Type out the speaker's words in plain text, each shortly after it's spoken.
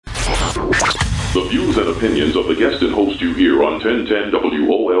views and opinions of the guest and host you hear on 1010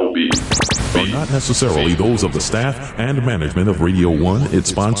 WOLB are not necessarily those of the staff and management of Radio 1, its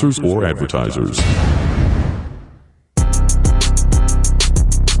sponsors, or advertisers.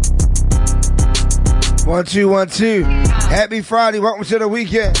 1 2 1 2. Happy Friday. Welcome to the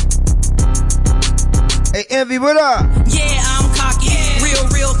weekend. Hey, Envy, what up? Yeah, I'm cocky.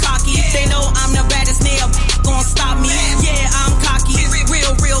 Real cocky. They know I'm the baddest. They gonna stop me. Yeah, I'm cocky.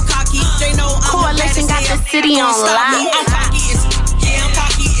 Real cocky. They know I'm Coalition the got the city on lock. I'm cocky. I'm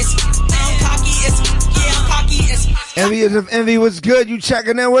cocky. I'm cocky. Envy is of Envy. What's good? You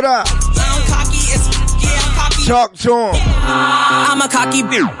checking in? What up? I'm cocky. I'm cocky. Talk to him. I'm a cocky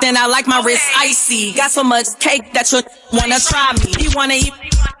bitch, then I like my wrist icy. Got so much cake that you wanna try me. He wanna eat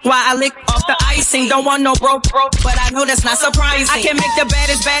while I lick off the icing. Don't want no broke, but I know that's not surprising. I can make the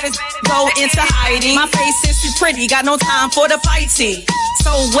baddest go into hiding. My face is too pretty, got no time for the fighting.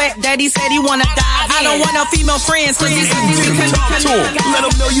 So wet that he said he wanna die. I don't want no female friends, cause he's let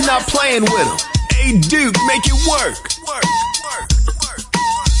him know you're not playing with him. Hey Duke, make it work.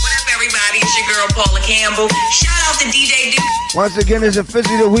 Everybody, it's your girl Paula Campbell. Shout out to DJ Duke. Once again, it's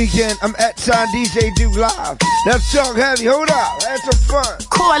officially the weekend. I'm at DJ Duke Live. Let's talk heavy. Hold up. Have some fun.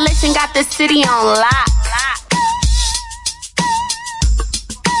 Coalition got the city on lock.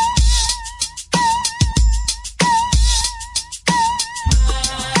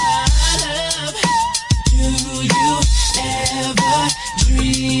 Do you ever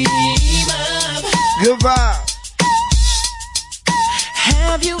dream of? Good vibe.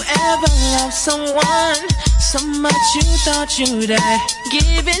 Have you ever loved someone so much you thought you'd die?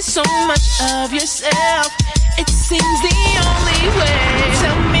 Giving so much of yourself, it seems the only way.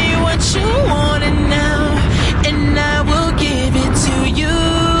 Tell me what you want now, and I will give it to you.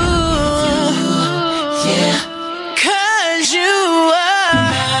 Yeah, 'cause you are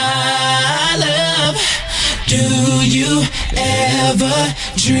my love. Do you ever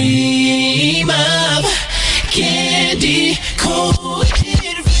dream of candy cold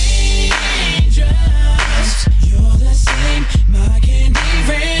raindrops? You're the same, my candy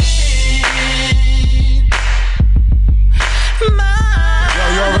rain. Yo,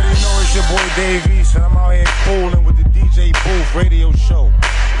 you already know it's your boy Dave East, and I'm out here fooling with the DJ Booth radio show.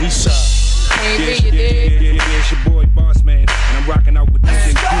 Eastside. Yeah, it's your boy Boss Man, and I'm rocking out with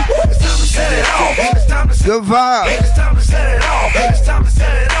DJ Booth. It's time to set it off. It's time to set Good vibe. It's time to set it off. It's time to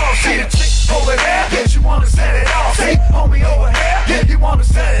set it off. See the chick over there? Yeah, you wanna set it off. See homie over here? Yeah, you wanna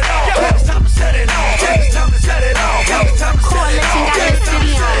set it off. It's time to set it off. It's time to set it off. It's time to set it off. It's time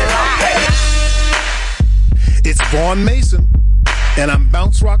to set it off. It's Vaughn Mason, and I'm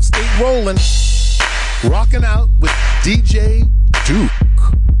Bounce Rock State rolling, rocking out with DJ Duke.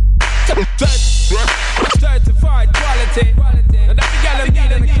 Certified quality. And that's the guy that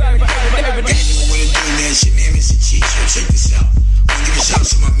need and try for every Anyone wanna do that shit, man, Mr. Cheese, so check this out. Wanna give a shout out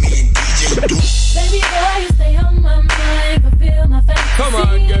to my man, DJ Duke. Baby boy, you stay on my mind, fulfill my fantasy. Come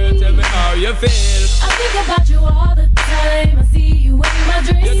on, girl, tell me how you feel. I think about you all the time, I see you in my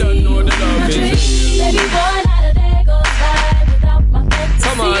dreams. You don't know the love is real. Baby boy, not a day goes by without my fantasy.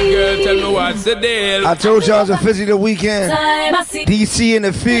 Come on, girl, tell me what's the deal. I told y'all it's officially the weekend. DC in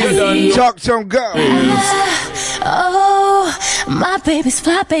the field. Talk to him, go. Oh, my baby's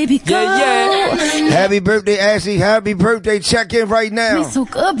fly, baby, go. Yeah. Happy birthday, Ashley. Happy birthday. Check in right now. Me so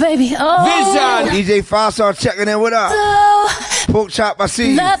good, baby. Oh, Vision. DJ Five-Star checking in. What up? so Pork chop, I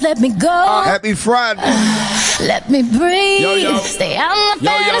see you. love, let me go. Happy Friday. Let me breathe. Yo. Stay out my Yo.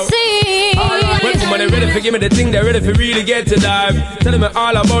 fantasy. When somebody ready for give me the thing, they're ready for really get to dive. Tell me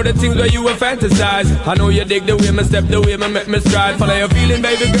all about the things where you will fantasize. I know you dig the way me step, the way me make me stride. Follow your feeling,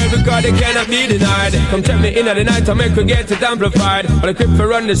 baby girl, because they cannot be denied. Come check me in at the night, I make her get it amplified. But I quit for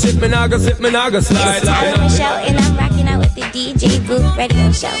run the shit, me nah go slip, me nah go slide. It's time to show, and I'm rocking out with the DJ Booth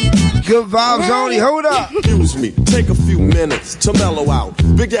radio show. Good vibes only. Hold up. Excuse me, take a few minutes to mellow out.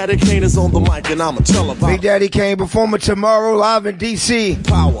 Big Daddy Kane is on the mic and I'ma tell about Big Daddy Kane performing tomorrow live in DC.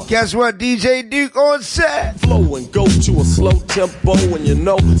 power. Guess what? DJ Duke on set. Flow and go to a slow tempo and you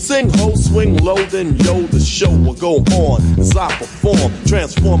know, sing ho, swing low, then yo, the show will go on as I perform,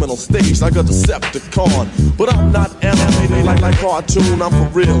 transforming on stage like a Decepticon. But I'm not animated like cartoon, I'm for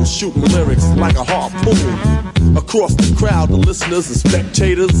real, shooting lyrics like a harpoon. Across the crowd, the listeners and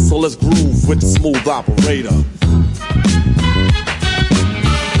spectators, so let's groove with the smooth operator.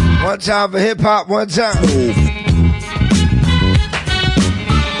 One time for hip hop, one time. Move.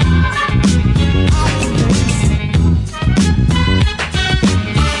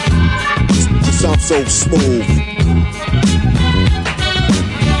 Sounds so smooth.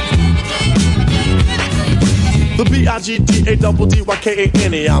 The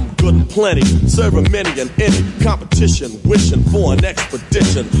BIGDADDYKANE, I'm good and plenty, serving many and any competition, wishing for an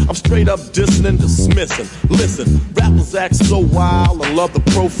expedition. I'm straight up dissing and dismissing. Listen, rappers act so wild and love the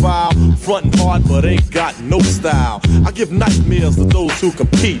profile, frontin' hard but ain't got no style. I give nightmares to those who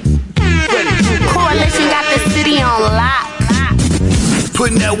compete. Coalition got the city on lock.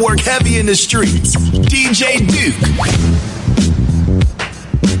 Putting that work heavy in the streets. DJ Duke.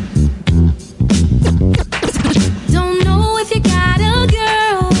 Don't know if you got a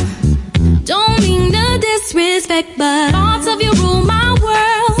girl. Don't mean to disrespect, but thoughts of you rule my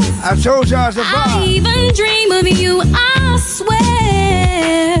world. I told y'all it's a vibe. I even dream of you, I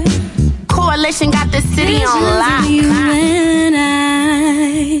swear. Coalition got the city Visions on lock. of you and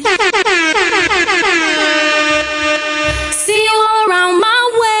I see you all around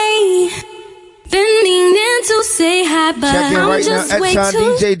my way, then meaning to say hi, but Check in I'm right now just at way Time too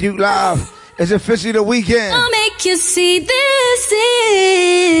DJ Duke Live. It's officially the weekend. I'll make you see this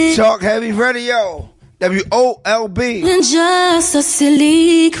is Talk Heavy Radio. WOLB. than just a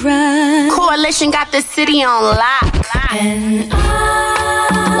silly cry. Coalition got the city on lock. And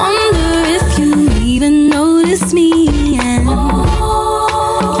I wonder if you even notice me, and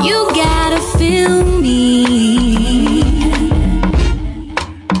you gotta feel me.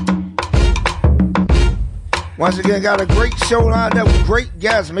 Once again, got a great show lined up with great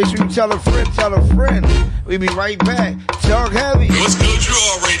guests. Make sure you tell a friend, tell a friend. We'll be right back. Talk Heavy. What's good? You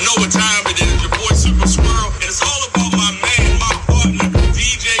already know what time it is. Your boy Super Squirrel. And it's all about my man, my partner,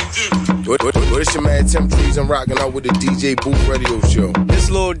 DJ Duke. What is your man Tim Trees? I'm rocking out with the DJ Booth Radio Show. This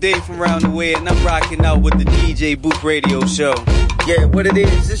Lil Dave from around the way, and I'm rocking out with the DJ Booth Radio Show. Yeah, what it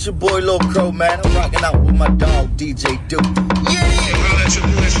is, it's your boy Lil Crow, man. I'm rocking out with my dog, DJ Duke. Yeah! Holla at your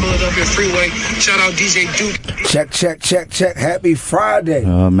boys, Philadelphia Freeway. Shout out DJ Duke. Check. Happy Friday.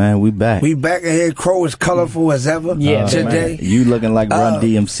 Oh, man, we back. We back ahead. Crow is colorful as ever. Yeah, today. Man. You looking like Run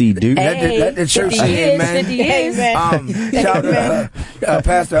DMC, Duke. Let the church in, man. Shout out to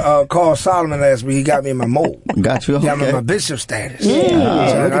Pastor Carl Solomon last week. He got me in my mold. Got you. Got me in my bishop status.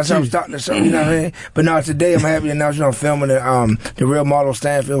 So that's how I'm starting to show, you know what I mean? But no, today I'm happy to announce I'm filming the real Marlo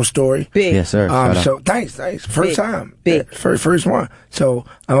Stanfield story. Big. Yes, sir. So thanks. First time. Big. First one. So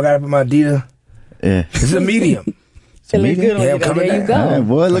I got to put my Adidas. Yeah. It's a medium. It looks good on you. There you go. Right,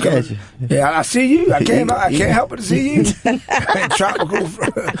 boy, look at you. Yeah, I see you. I can't help but to see you. Tropical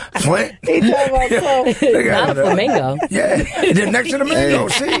Flint. He talking about Not a flamingo. Yeah, then next to the mango.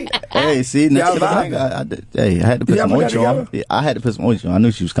 See. Hey, see, next to the mango. I had to put some ointment on. Yeah, I had to put some ointment on. I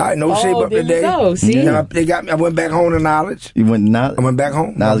knew she was coming. I no shape up today. Go, see? They got me. I went back home to Knowledge. You went to Knowledge? I went back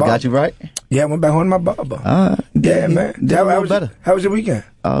home. Knowledge got you right? Yeah, I went back home to my barber. Yeah, man. How was your weekend?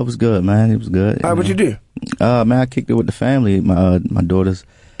 Oh, it was good, man. It was good. What'd you do? Man, I kicked it with the family. My daughter's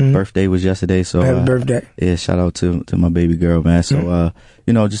birthday was yesterday, so happy birthday. Yeah, shout out to my baby girl, man. So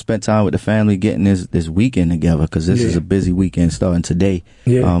just spent time with the family, getting this weekend together, because this is a busy weekend starting today.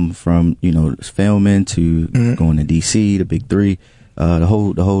 Yeah. From filming to going to DC, the Big Three, the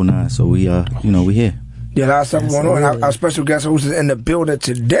whole nine. So we here. Yeah, a lot of stuff going on. Our special guest host is in the building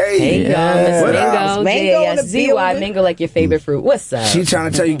today. Hey, Mango, ZY, Mango like your favorite fruit. What's up? She trying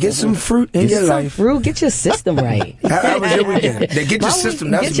to tell you, get some fruit in your life. Fruit, get your system right. How was your weekend? Get your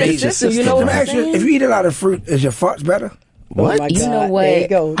system. That's major. You know what I'm saying? If you eat a lot of fruit, is your farts better? What? Oh, you know what? There you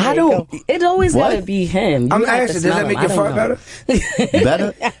go. I don't. It always gotta be him. I'm asking, does that make your fart better?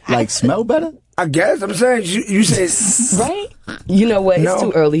 Better? Like smell better? I guess. I'm saying you say right. You know what? It's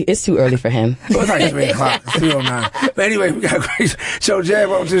too early. It's too early for him. It's like 3 o'clock. It's 3:09. But anyway, we got great. So, Jay,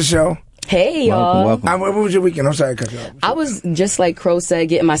 welcome to the show. Hey, y'all. Welcome. What was your weekend? I'm sorry to cut you off. I was just like Crow said,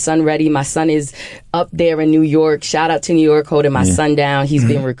 getting my son ready. My son is up there in New York. Shout out to New York, holding my son down. He's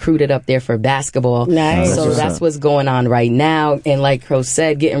been recruited up there for basketball. Nice. So that's what's going on right now. And like Crow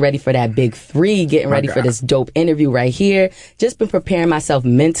said, getting ready for that Big 3, getting ready for this dope interview right here. Just been preparing myself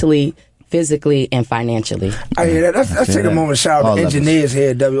mentally, physically, and financially. I hear that. Let's take a moment to shout out to engineers here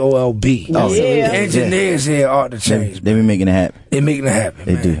at WOLB. Engineers here ought to change. They be making it happen. They're making it happen.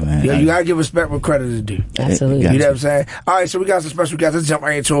 They do, man. You gotta give respect where credit is due. Absolutely. You know what I'm saying? All right, so we got some special guests. Let's jump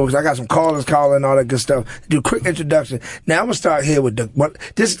right into it because I got some callers calling and all that good stuff. Do a quick introduction. Now I'm gonna start here with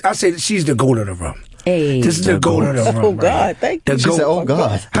I say that she's the goat of the room. Hey. This is the goat of the room. Oh, God. Thank you. She said, oh,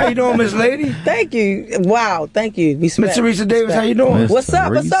 God. How you doing, Miss Lady? Thank you. Wow. Thank you. Miss Theresa Davis, how you doing? What's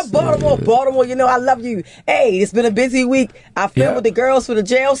up? What's up, Baltimore? Baltimore, you know I love you. Hey, it's been a busy week. I filmed with the girls for the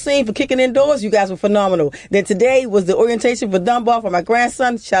jail scene for kicking indoors. You guys were phenomenal. Then today was the orientation for Dunbar for my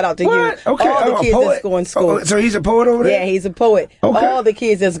grandson. Shout out to you. Okay. All the kids that's going to school. Oh, so he's a poet over there? Yeah, he's a poet. Okay. All the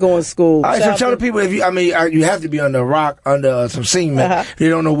kids that's going to school. All right, so tell the people, you have to be under a rock, under some scene, man. They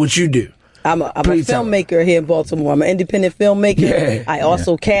don't know what you do. I'm a filmmaker here in Baltimore. I'm an independent filmmaker. Yeah. I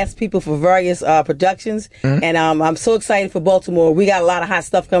also cast people for various productions. And I'm so excited for Baltimore. We got a lot of hot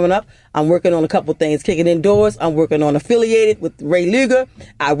stuff coming up. I'm working on a couple things. Kicking Indoors. I'm working on Affiliated with Ray Luger.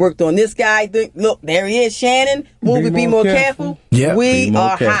 I worked on this guy. Look, there he is, Shannon. Movie Be More Careful. Yeah. We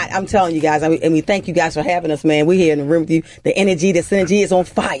are hot. I'm telling you guys. And we thank you guys for having us, man. We're here in the room with you. The energy, the synergy is on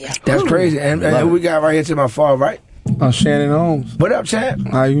fire. That's crazy. And who we got right here to my far right? Shannon Holmes. What up, Chad?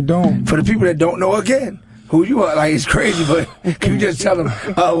 How you doing? For the people that don't know again, who you are, like, it's crazy, but can you just tell them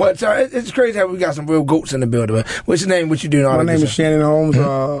it's crazy how we got some real goats in the building. But what's your name? What you doing? My name is Shannon Holmes.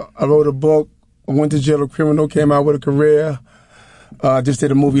 I wrote a book. I went to jail a criminal, came out with a career. Just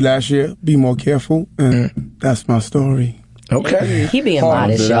did a movie last year, Be More Careful, and that's my story. Okay. He being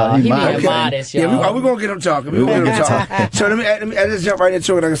modest, y'all. He being modest, y'all. Yeah, we're going to get him talking. So let me just jump right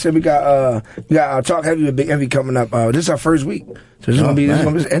into it. Like I said, we got Talk Heavy with Big Envy coming up. This is our first week. So this is going to be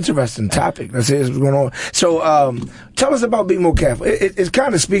an interesting topic. Let's see what's going on. So tell us about Be More Careful. It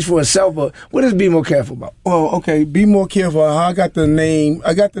kind of speaks for itself, but what is Be More Careful about? Well, okay, Be More Careful. How I got the name,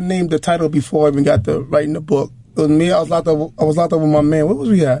 the title before I even got to writing the book. It was me. I was locked up with my man. What was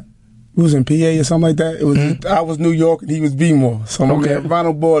we at? We was in PA or something like that. It was I was New York and he was B-More. So my man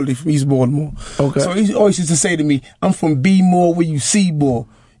Ronald Borley from East Baltimore. Okay. So he always used to say to me, "I'm from B-More where you see more.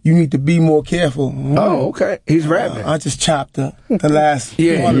 You need to be more careful." Oh, okay. He's rapping. I just chopped the last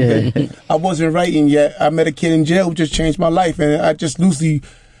part of it. I wasn't writing yet. I met a kid in jail who just changed my life, and I just loosely.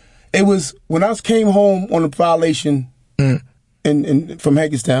 It was when I came home on a violation from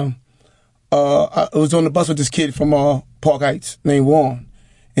Hagerstown. I was on the bus with this kid from Park Heights named Warren.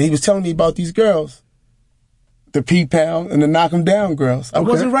 And he was telling me about these girls, the P-Pound and the Knock 'em Down girls. I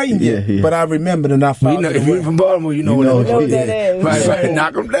wasn't writing yet, but I remembered and I found it. If you're from Baltimore, you know what that is. Right,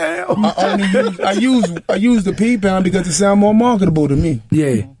 Knock 'em Down. I used the P-Pound because it sounded more marketable to me.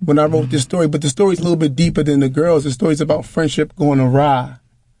 Yeah. When I wrote this story, but the story's a little bit deeper than the girls. The story's about friendship going awry.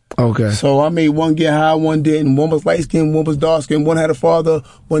 Okay. So I made one get high, one didn't. One was light skinned, one was dark skinned. One had a father,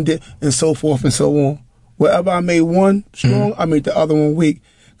 one did, and so forth and so on. Wherever I made one strong, I made the other one weak.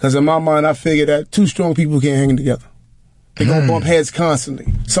 Because in my mind, I figured that two strong people can't hang together. They're going to bump heads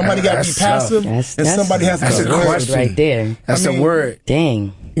constantly. Somebody got to be passive, and somebody has to be aggressive. Right there. That's the word.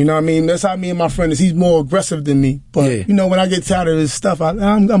 Dang. You know what I mean? That's how me and my friend is. He's more aggressive than me. But, you know, when I get tired of his stuff, I'm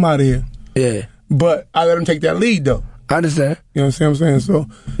out of here. Yeah. But I let him take that lead, though. I understand. You know what I'm saying? So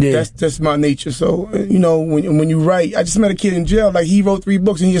that's my nature. So, you know, when you write, I just met a kid in jail. Like, he wrote 3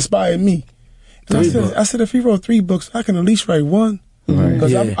 books, and he inspired me. And I said, if he wrote 3 books, I can at least write 1.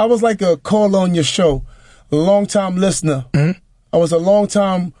 Because I was like a caller on your show, a long-time listener. I was a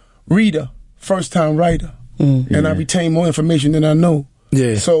long-time reader, first-time writer. And I retain more information than I know.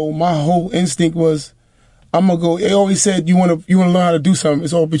 Yeah. So my whole instinct was, I'm going to go. They always said, you want to learn how to do something,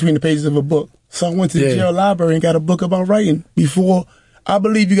 it's all between the pages of a book. So I went to the jail library and got a book about writing. Before, I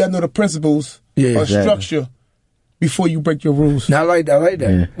believe you got to know the principles or structure before you break your rules. Now, I like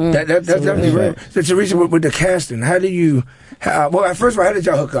that. Yeah. That's definitely real. So, Theresa, with the casting, how do you... well, first of all, how did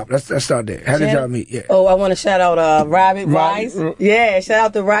y'all hook up? Let's start there. How did y'all meet? Yeah. Oh, I want to shout out Robert Wise. Yeah, shout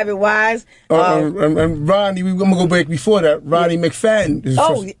out to Robert Wise. And Ronnie, I'm going to go back before that. Ronnie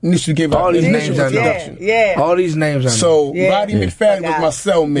McFadden. Initially gave all these names I know. Yeah. All these names I know. So, Ronnie McFadden was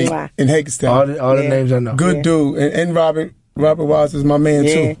my cellmate in Hagerstown. All the names I know. Good dude. And Robert Wise is my man,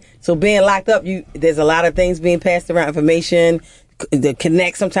 too. So being locked up, there's a lot of things being passed around, information, the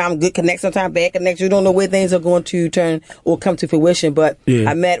connect, sometimes good connect, sometimes bad connect. You don't know where things are going to turn or come to fruition. But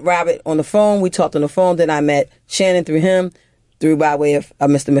I met Robert on the phone. We talked on the phone. Then I met Shannon through him, through by way of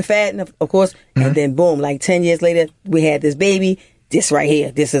Mr. McFadden, of course. And then boom, like 10 years later, we had this baby. This right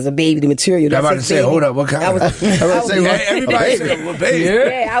here, this is a baby, the material. I'm about to say, hold up, what kind? Everybody said, what baby?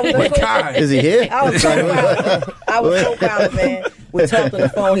 Yeah, I was what kind? Is he here? I was so proud, man. We talked on the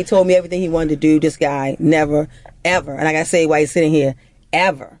phone. He told me everything he wanted to do. This guy never, ever, and I gotta say, while he's sitting here,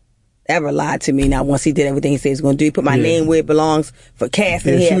 ever lied to me. Now, once he did everything he said he was going to do, he put my name where it belongs for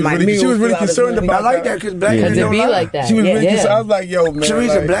casting. She was really concerned about I like that because black men don't lie. Like that. She was really concerned. I was like, yo, man.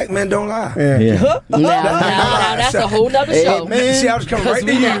 Theresa, black men don't lie. Now, that's a whole nother show. See, I was coming right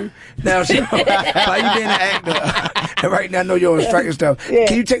to you. Now, why you being an actor? And right now, I know you're on strike and stuff.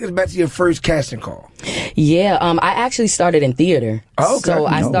 Can you take us back to your first casting call? Yeah, I actually started in theater. Oh, okay. So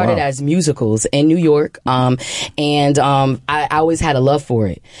I started as musicals in New York, and I always had a love for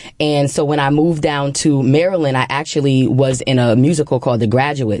it. And so when I moved down to Maryland, I actually was in a musical called The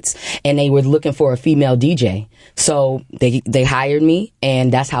Graduates, and they were looking for a female DJ. So they hired me,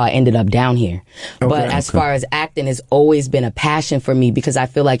 and that's how I ended up down here. Okay, but as far as acting, has always been a passion for me because I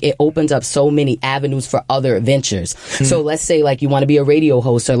feel like it opens up so many avenues for other adventures. So let's say like you want to be a radio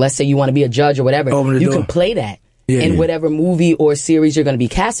host, or let's say you want to be a judge or whatever. You can play that. In whatever movie or series you're going to be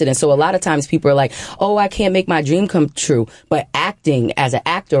casted in. So a lot of times people are like, oh, I can't make my dream come true. But acting as an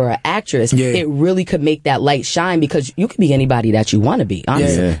actor or an actress, it really could make that light shine because you could be anybody that you want to be,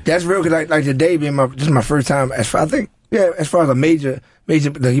 honestly. Yeah. That's real, because like today being this is my first time, as far as a major, like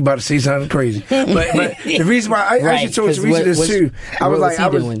you about to say something crazy. But the reason why I actually told Theresa this too, I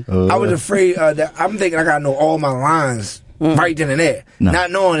was afraid that I'm thinking I got to know all my lines right then and there. No.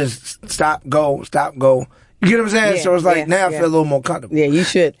 Not knowing is stop, go. You get what I'm saying? Yeah, so it's like now I feel a little more comfortable. Yeah, you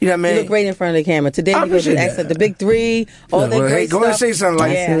should. You know what I mean? You look great in front of the camera. Today you go to the big three, all that great stuff. Go ahead and say something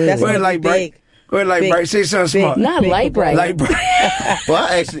like that. That's go ahead like Bright. Go ahead like Bright. Say something smart. Not like Bright. Like Bright.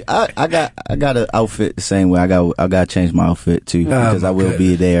 Well, I got an outfit the same way. I got to change my outfit too because I will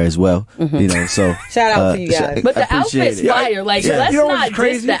be there as well. You know, so shout out to you guys. But the outfit's fire. Like let's not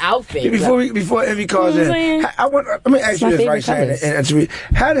diss the outfit. Before Envy calls in, let me ask you this, right, Shannon? And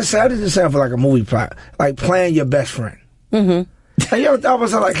how does it sound for like a movie plot? Like playing your best friend. Like, you ever thought about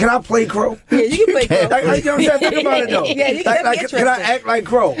something like, can I play Crow? Yeah, you can play Crow. Like, you know what I'm saying? Think about it though. Yeah, you can can I act like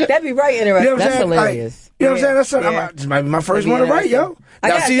Crow? That'd be right interesting. You know what I'm saying? Hilarious. You know what I'm saying? That's something. This might be my first one to write, yo.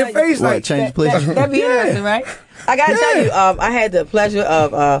 Now see your face, like change, please. That'd be interesting, right? I gotta tell you, I had the pleasure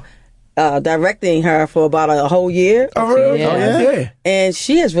of directing her for about a whole year. Oh, really? Yeah. And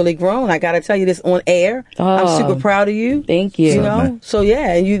she has really grown. I got to tell you this on air. I'm super proud of you. Thank you. You know? So,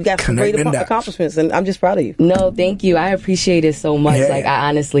 yeah, and you got some great accomplishments, and I'm just proud of you. No, thank you. I appreciate it so much. Like, I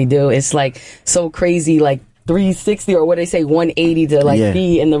honestly do. It's, like, so crazy, like, 360 or what they say, 180 to, like,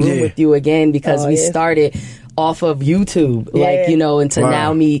 be in the room with you again because we started off of YouTube, like, you know, and to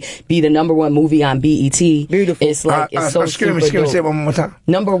now me be the #1 movie on BET. Beautiful. It's like, it's so super dope. Say it one more time.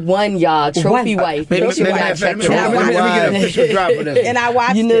 #1, y'all, Trophy Wife. Let me get an official drop for this. And I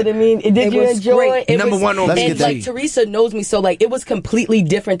watched it. You know what I mean? Did you enjoy it? #1 on BET. And like Theresa knows me, so like it was completely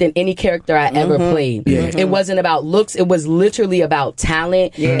different than any character I ever played. It wasn't about looks. It was literally about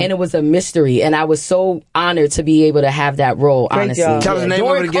talent, and it was a mystery. And I was so honored to be able to have that role, honestly. Tell us the name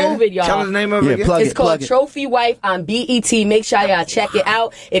of it again. COVID, y'all. Tell us the name of it again. It's called Trophy Wife on BET. Make sure y'all check it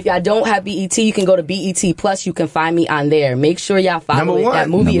out. If y'all don't have BET, you can go to BET Plus. You can find me on there. Make sure y'all follow it. That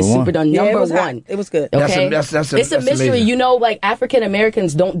movie is super done. #1. It was good. Okay, that's it's a mystery. Amazing. You know, like African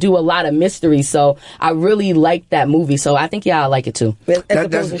Americans don't do a lot of mystery, so I really like that movie. So I think y'all like it too. As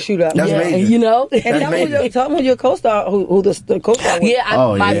opposed to shoot up. That's amazing. You know. And tell me who your co-star, who the co-star was.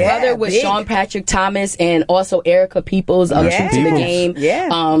 Yeah, my brother was Sean Patrick Thomas, and also Erica Peoples of True to the Game.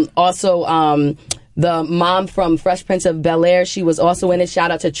 Yeah. Also, the mom from Fresh Prince of Bel-Air, she was also in it.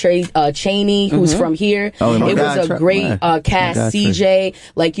 Shout out to Trey Chaney, who's from here. It was a great cast. CJ,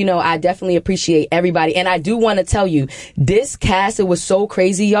 like, you know, I definitely appreciate everybody. And I do want to tell you, this cast, it was so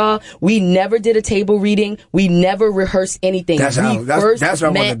crazy, y'all. We never did a table reading. We never rehearsed anything. We first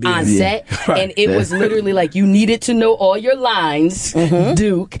met on set, and it was literally like, you needed to know all your lines,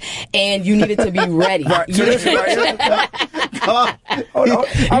 Duke, and you needed to be ready. Hold on.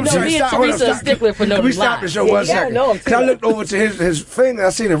 I'm sorry, me and Theresa are stickler for no Can we stop the show 1 second? Because I looked over to his finger, I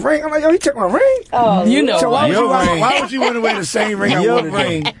seen the ring. I'm like, yo, he took my ring? Oh, you know. So why would you want to wear the same ring I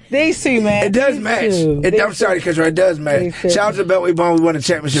wanted to? These two, man. It does match. I'm sorry, because it does match. Shout out to Beltway Bond. We won a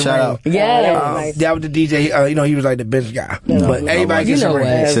championship ring. Yeah. That was the DJ. You know, he was like the bench guy. But everybody gets a ring.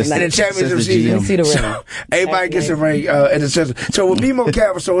 In the championship season. Everybody gets a ring in the system. So with BMO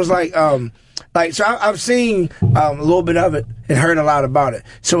Cap, so it's like, so I've seen a little bit of it and heard a lot about it.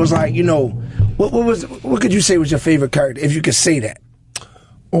 So it's like, you know, what could you say was your favorite character, if you could say that?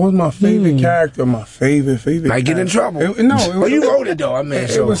 What was my favorite character? My favorite. Might get in trouble. You wrote it though. I mean,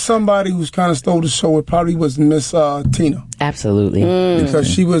 it was somebody who's kind of stole the show. It probably was Miss Tina. Absolutely, because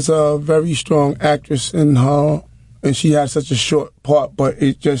she was a very strong actress in her, and she had such a short part. But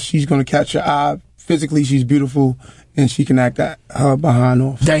she's going to catch your eye. Physically, she's beautiful. And she can act her behind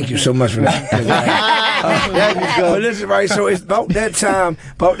off. Thank you so much for that. But listen, right, so it's about that time.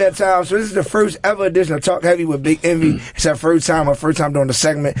 So this is the first ever edition of Talk Heavy with Big Envy. It's our first time doing the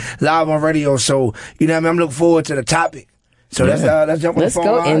segment live on radio. So, you know what I mean? I'm looking forward to the topic. So let's jump on the phone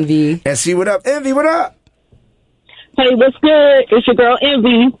line Envy. And see what up. Envy, what up? Hey, what's good? It's your girl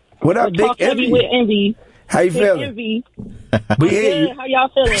Envy. What up, Big Talk Envy? Heavy with Envy. How you Big feeling? Envy. We hear you. Good. How y'all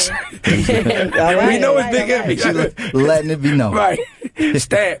feeling? We know it's Big Envy. Just letting it be known. Right.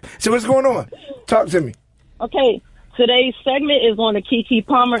 Stab. So what's going on? Talk to me. Okay. Today's segment is on the Keke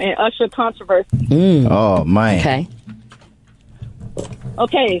Palmer and Usher controversy. Oh, man. Okay.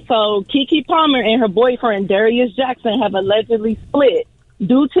 Okay, so Keke Palmer and her boyfriend Darius Jackson have allegedly split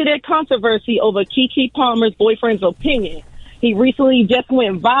due to their controversy over Keke Palmer's boyfriend's opinion. He recently just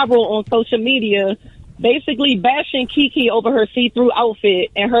went viral on social media, basically bashing Keke over her see-through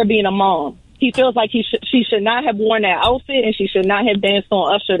outfit and her being a mom. He feels like she should not have worn that outfit and she should not have danced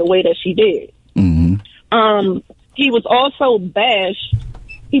on Usher the way that she did. He was also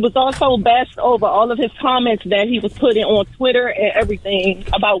bashed over all of his comments that he was putting on Twitter and everything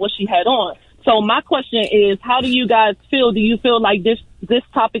about what she had on. So my question is, how do you guys feel? Do you feel like this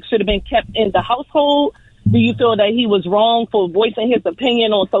topic should have been kept in the household? Do you feel that he was wrong for voicing his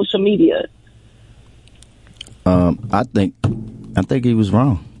opinion on social media? I think he was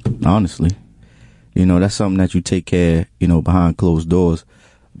wrong, honestly. You know, that's something that you take care, you know, behind closed doors.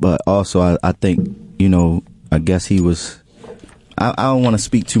 But also, I think, you know, I guess he was, I don't want to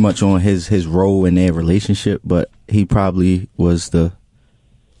speak too much on his role in their relationship, but he probably was the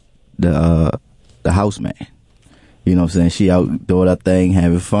house man. You know what I'm saying? She out doing her thing,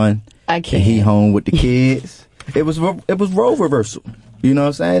 having fun. I can't. And he home with the kids. It was role reversal. You know what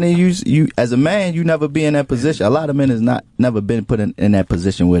I'm saying? And you as a man, you never be in that position. A lot of men has never been put in that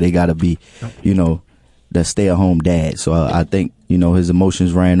position where they got to be, you know, the stay-at-home dad. So I think, you know, his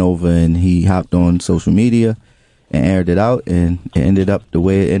emotions ran over and he hopped on social media and aired it out, and it ended up the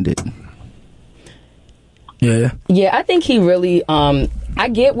way it ended. Yeah, I think he really, I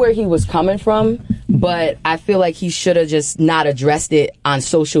get where he was coming from, but I feel like he should have just not addressed it on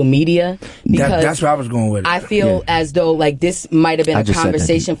social media. Because that's where I was going with it. I feel as though like this might have been a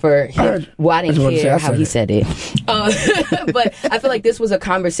conversation for him. Well, I didn't care how he said it. But I feel like this was a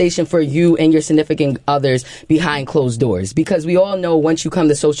conversation for you and your significant others behind closed doors. Because we all know once you come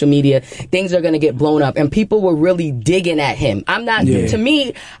to social media, things are going to get blown up. And people were really digging at him. I'm not, to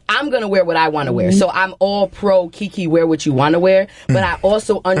me, I'm going to wear what I want to wear. So I'm all pro Keke, wear what you want to wear. But I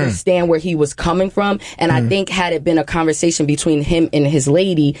also understand where he was coming from. And I think had it been a conversation between him and his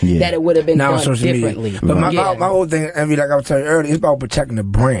lady, that it would have been done differently. But my whole thing, Envy, like I was telling you earlier, it's about protecting the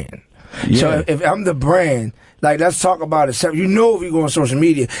brand. So if I'm the brand, like, let's talk about it. You know, if you go on social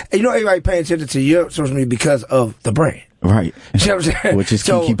media, and you know everybody paying attention to your social media because of the brand. Right. You know what I'm saying? Which is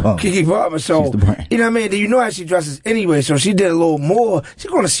Keke Palmer. Keke Palmer. So, you know what I mean? You know how she dresses anyway, so she did a little more. She's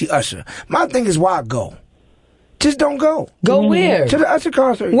going to see Usher. My thing is, why go? Just don't go. Go where? To the Usher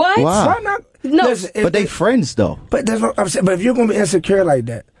concert. What? Wow. Why not? No. Listen, But they friends, though. But that's what I'm saying. But if you're going to be insecure like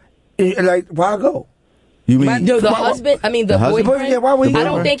that, like, why go? You mean the husband? I mean, the boyfriend? Yeah, why would he I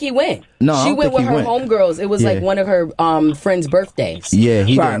don't think he went. No, I she don't went think with he her went. homegirls. It was like one of her friends' birthdays. Yeah,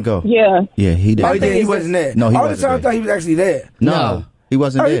 he didn't go. Yeah. Yeah, he didn't. Oh, he wasn't there. No, he all the wasn't time I there. thought he was actually there. No, he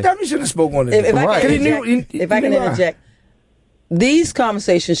wasn't He there. definitely should have spoke on this. If I can interject, these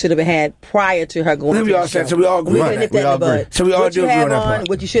conversations should have been had prior to her going. Then we all said, so we all agree. We all agree. So we all what do you agree have on that on, part.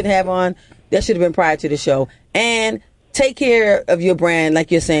 what you shouldn't have on, that should have been prior to the show. And take care of your brand,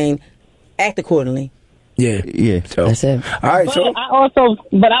 like you're saying. Act accordingly. Yeah. So that's it. All right. But So I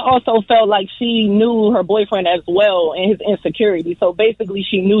also felt like she knew her boyfriend as well and his insecurity. So basically,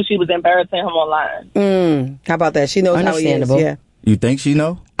 she knew she was embarrassing him online. How about that? She knows how he is. Understandable. Yeah. You think she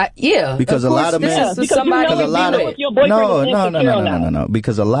know? Yeah. Because a lot of men. Because somebody No.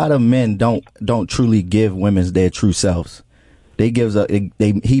 Because a lot of men don't truly give women their true selves. They gives up.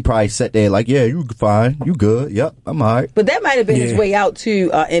 He probably sat there like, yeah, you fine, you good, yep, I'm all right. But that might have been his way out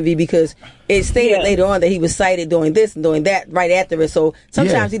too, Envy, because it stated later on that he was cited doing this and doing that right after it. So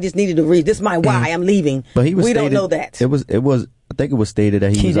sometimes he just needed to read. This is my why. I'm leaving. But he was. We don't know that. It was. I think it was stated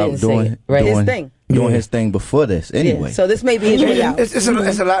that he was out doing his thing before this. Anyway, so this may be his way out. It's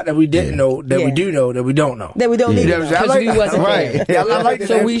a lot that we didn't know that we do know that we don't know. That we don't need to know. Because we wasn't there. Yeah, I like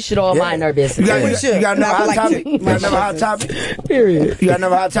so we should all mind our business. You got another hot topic? You got another hot topic? Period. You got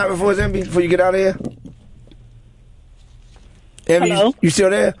another hot topic for us, Envy, before you get out of here? Envy, Hello? you still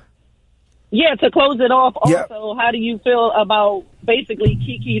there? Yeah, to close it off, also, how do you feel about basically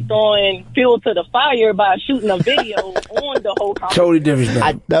Keke throwing fuel to the fire by shooting a video on the whole conversation? Totally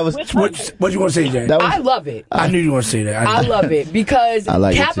different. That was what you want to say, Jay? I love it. I knew you want to say that. I love it because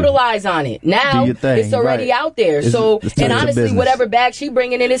like capitalize on it. Now Do your thing, it's already right. out there. So It's and a honestly, business. whatever bag she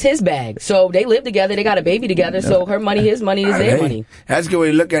bringing in is his bag. So they live together. They got a baby together. So her money, his money is their money. That's a good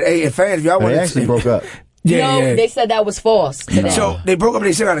way to look at it. Hey, fans, if y'all want they to actually broke up. They said that was false. So they broke up.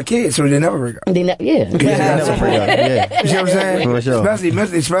 They still got a kid, so they never break up. They never break up. Yeah. You know what I'm saying? For sure.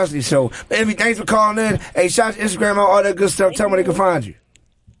 Especially. So, Envy, thanks for calling in. Hey, shout out to Instagram, all that good stuff. Tell them where they can find you.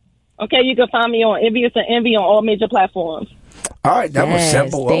 Okay, you can find me on Envious and Envy on all major platforms. All right, that was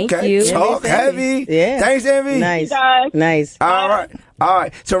simple. Thank Okay, you. talk heavy. Yeah. Thanks, Envy. Nice. All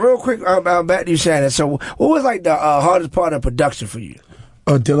right. So real quick, back to you, Shannon. So what was like the hardest part of production for you?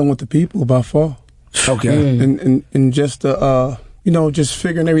 Dealing with the people by far. Okay. And just just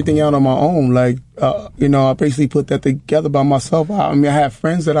figuring everything out on my own. Like I basically put that together by myself. I have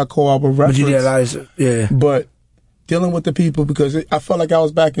friends that I call out with reference. But you realize, But dealing with the people, because I felt like I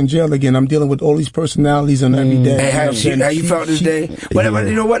was back in jail again. I'm dealing with all these personalities on every day. Hey, how you felt this day? Whatever.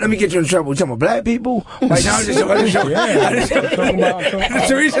 You know what? Let me get you in trouble. You talking about black people? Like now, I'm just talking about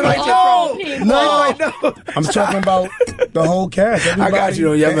Theresa. Like, no. I'm talking about the whole cast. Everybody. I got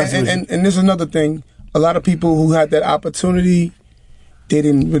you. And this is another thing. A lot of people who had that opportunity, they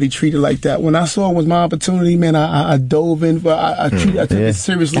didn't really treat it like that. When I saw it was my opportunity, man, I dove in. I took it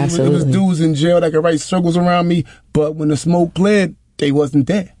seriously. Absolutely. It was dudes in jail that could write circles around me, but when the smoke cleared, they wasn't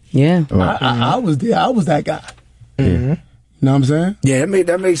there. Yeah. I was there. I was that guy. Mm-hmm. You know what I'm saying? Yeah,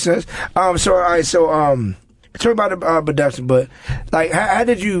 that makes sense. Tell me about the production, but like, how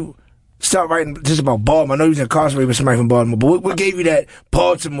did you start writing just about Baltimore? I know you was incarcerated with somebody from Baltimore, but what gave you that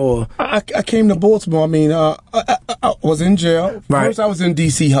Baltimore? I came to Baltimore. I mean, I was in jail. Right. First, I was in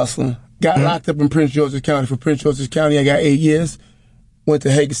D.C. hustling. Got locked up in Prince George's County. For Prince George's County, I got 8 years. Went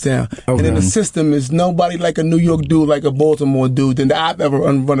to Hagerstown. Okay. And then the system is nobody like a New York dude, like a Baltimore dude, than I've ever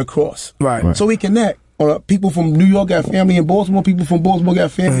run across. Right. So we connect. People from New York got family in Baltimore. People from Baltimore got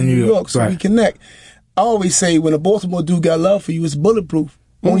family in New York. So we connect. I always say when a Baltimore dude got love for you, it's bulletproof.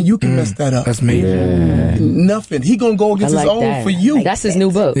 Only you can mess that up. That's me. Yeah. Nothing. He gonna go against his own for you. That's his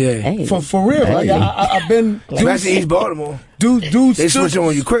new book. Yeah. Hey. For real. Like, I've been. Especially East Baltimore. Dude, they switch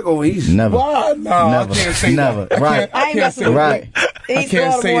on you quick over East. Never. Why? No, Never. I can't say Never. that. Right. I can't say right. that. I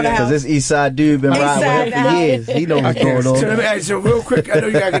can't say that. Because this East Side dude been riding with him for years. He knows what's going on. So let me ask you, real quick, I know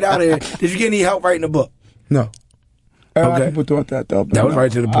you gotta get out of here. Did you get any help writing the book? No. A lot of people thought that though. That was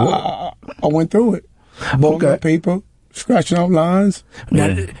right to the point. I went through it. Bought my paper. Scratching out lines.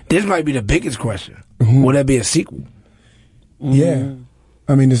 Now, this might be the biggest question. Will there be a sequel? Yeah.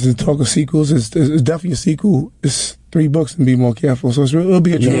 I mean, this is talk of sequels. It's definitely a sequel. It's 3 books and Be More Careful. So it'll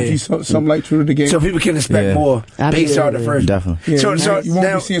be a trilogy, something like True to the Game. So people can expect more based on the first. Definitely. Yeah, so you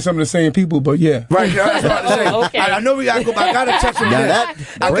won't be seeing some of the same people, but yeah. Right. I was about to say. Okay. I know we gotta go, but I gotta touch on this.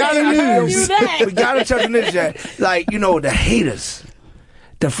 We gotta touch on this, Jack. Like, the haters,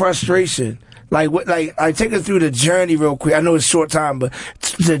 the frustration. Like take us through the journey real quick. I know it's short time, but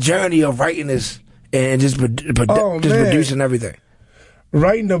the journey of writing this and just producing everything.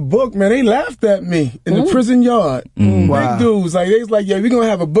 Writing the book, man, they laughed at me in the prison yard. Big dudes, they was like, we're gonna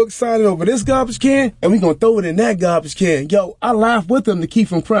have a book signing over this garbage can, and we're gonna throw it in that garbage can. Yo, I laughed with them to keep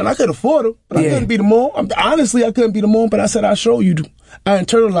from crying. I could afford them, but I couldn't be the mom. Honestly, I couldn't be the mom, but I said, I'll show you. I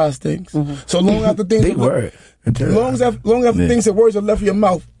internalized things. So long after things... Big word. Long after things and words are left in your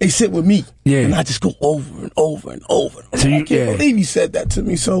mouth, they sit with me. Yeah. And I just go over and over and over. So I can't believe he said that to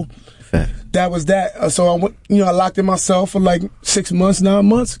me. So that was that. So I went, I locked in myself for like 6 months, 9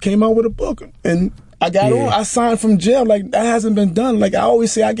 months, came out with a book. And I got on. I signed from jail. Like, that hasn't been done. Like, I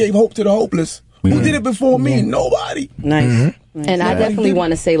always say, I gave hope to the hopeless. Who did it before me? Nobody. Nice. And I definitely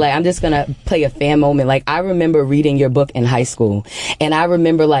want to say, I'm just going to play a fan moment. I remember reading your book in high school. And I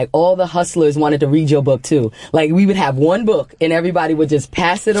remember, all the hustlers wanted to read your book, too. We would have one book, and everybody would just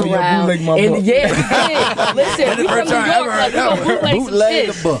pass it around. Bootleg my book. Yeah, listen, we from New York, we gonna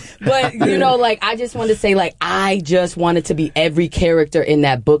bootleg some shit. But, I just wanted to say, I just wanted to be every character in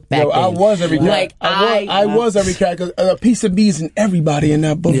that book back then. I was every character. I was every character. A piece of me is in everybody in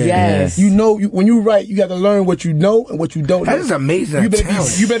that book. Yes. When you write, you got to learn what you know and what you don't know. That is amazing. You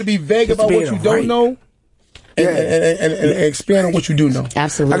better be vague about what you don't know and expand on what you do know.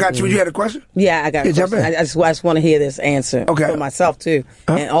 Absolutely. I got you. You had a question? Yeah, I got a question. I just want to hear this answer for myself, too,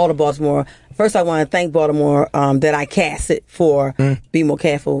 and all of Baltimore. First, I want to thank Baltimore that I casted for Be More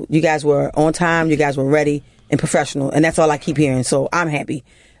Careful. You guys were on time. You guys were ready and professional, and that's all I keep hearing, so I'm happy.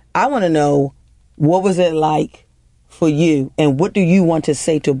 I want to know, what was it like for you, and what do you want to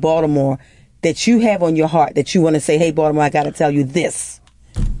say to Baltimore that you have on your heart, that you want to say, hey, Baltimore, I got to tell you this?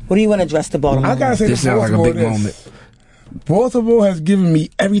 What do you want to address to Baltimore? I got to say this sounds like a big moment. Baltimore has given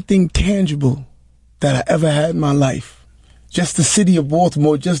me everything tangible that I ever had in my life. Just the city of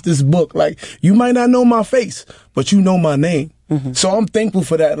Baltimore, just this book. You might not know my face, but you know my name. So I'm thankful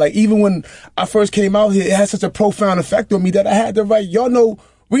for that. Even when I first came out here, it had such a profound effect on me that I had to write. Y'all know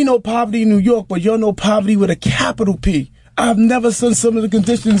we know poverty in New York, but y'all know poverty with a capital P. I've never seen some of the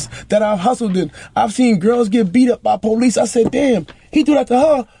conditions that I've hustled in. I've seen girls get beat up by police. I said, damn, he do that to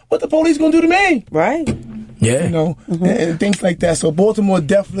her. What the police gonna do to me? Right. Yeah. You know, and things like that. So Baltimore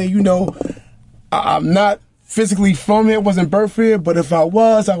definitely, you know, I'm not physically from here, wasn't birthed here, but if I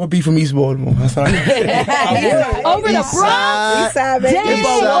was, I would be from East Baltimore. That's what I Over the Bronx? East side, baby. If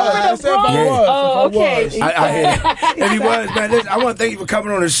I was. Oh, okay. I hear that. If he was, man, listen, I want to thank you for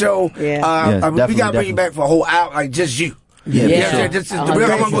coming on the show. Yeah. We got to bring you back for a whole hour, like just you. Yeah. I want to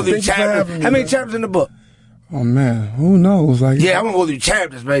go through chapters. How many chapters in the book? Oh man, who knows? Like, I want to go through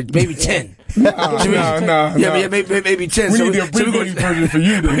chapters, man. Maybe 10. No. Yeah, maybe 10. We need the abbreviated version for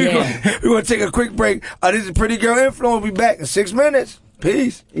you. We're going to take a quick break. This is Pretty Girl Influence. We'll be back in 6 minutes.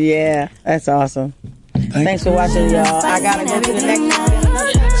 Peace. Yeah, that's awesome. Thanks for watching, y'all. I gotta go to the next.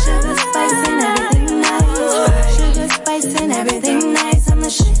 Sugar, spice, and everything nice. Sugar, spice, and everything nice. I'm the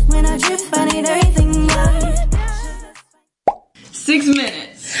shit when I drip. I need everything nice. 6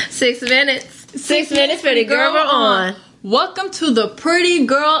 minutes. 6 minutes. 6 minutes, Pretty Girl, we're on. Welcome to the Pretty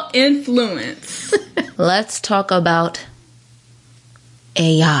Girl Influence. Let's talk about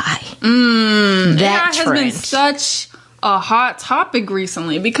AI. AI has been such a hot topic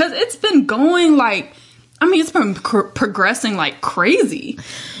recently because it's been going it's been progressing like crazy.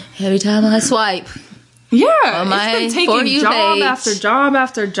 Every time I swipe. Yeah, it's been taking job after job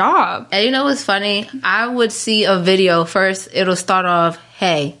after job. And you know what's funny? I would see a video first. It'll start off,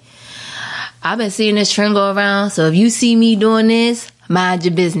 hey, I've been seeing this trend go around, so if you see me doing this, mind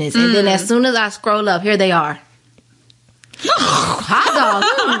your business. And then as soon as I scroll up, here they are. Hot dog.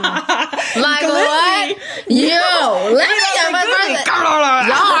 Like what? Yo, let me get my brother.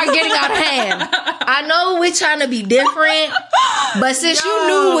 Y'all are getting out of hand. I know we're trying to be different, but since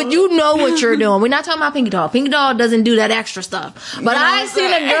you know what you're doing, we're not talking about Pinky Doll. Pinky Doll doesn't do that extra stuff. But I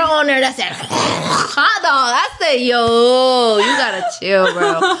seen a girl on there that said hot dog. I said, yo, you gotta chill,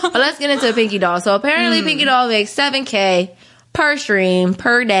 bro. But let's get into Pinky Doll. So apparently Pinky Doll makes $7,000 per stream,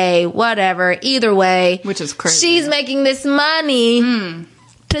 per day, whatever. Either way, which is crazy. She's making this money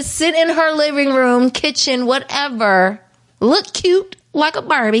to sit in her living room, kitchen, whatever, look cute like a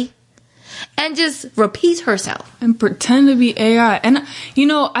Barbie, and just repeat herself. And pretend to be AI. And,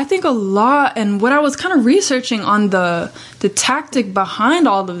 I think a lot, and what I was kind of researching on the tactic behind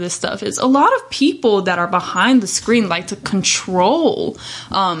all of this stuff is a lot of people that are behind the screen like to control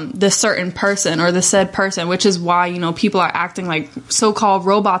this certain person or the said person, which is why, people are acting like so-called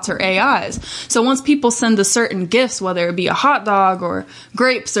robots or AIs. So once people send the certain gifts, whether it be a hot dog or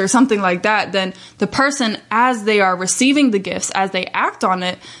grapes or something like that, then the person, as they are receiving the gifts, as they act on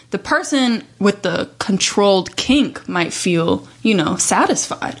it, the person with the controlled kink might feel,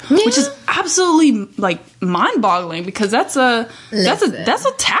 satisfied, which is absolutely mind-boggling because that's a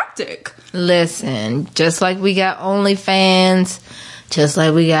tactic. Listen, just like we got OnlyFans, just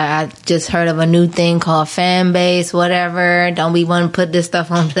like I just heard of a new thing called fan base, whatever. Don't we want to put this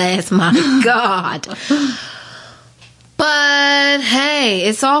stuff on blast? My God. But hey,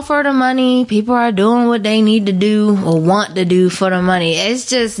 it's all for the money. People are doing what they need to do or want to do for the money. It's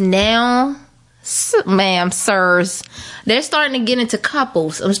just now, ma'am, sirs, they're starting to get into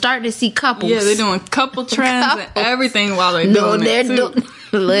couples. I'm starting to see couples. Yeah, they're doing couple trends and everything while they're doing it too.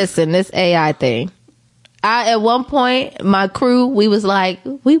 Listen, this AI thing. At one point, my crew, we was like,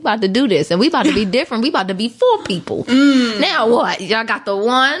 we about to do this and we about to be different. We about to be 4 people. Now what? Y'all got the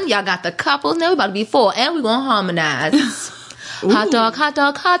one, y'all got the couples. Now we about to be 4 and we gonna harmonize. Hot dog, hot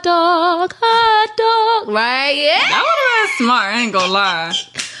dog, hot dog, hot dog. Right? Yeah. That would have been smart. I ain't gonna lie.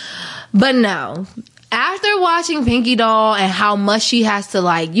 But no. After watching Pinky Doll and how much she has to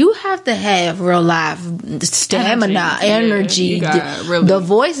you have to have real life stamina, energy. Yeah, the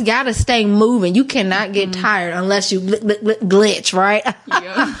voice gotta stay moving. You cannot get tired unless you glitch, right?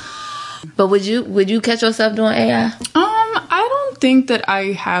 Yeah. But would you catch yourself doing AI? I don't think that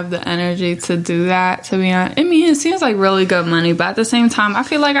I have the energy to do that, to be honest. I mean, it seems like really good money, but at the same time, I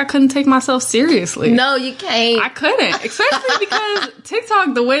feel like I couldn't take myself seriously. No, you can't. I couldn't, especially because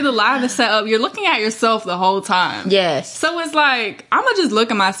TikTok, the way the live is set up, you're looking at yourself the whole time. Yes. So it's like, I'm gonna just look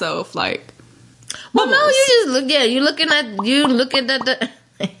at myself like. Well, no, you just look. Yeah, you look at the. You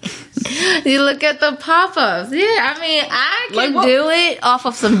look at the pop-ups. Yeah, I mean, I can do it off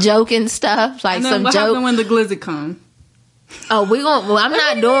of some joking stuff, and then what happened when the glizzy come? Oh, I'm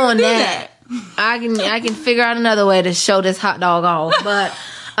not doing that. I can figure out another way to show this hot dog off, but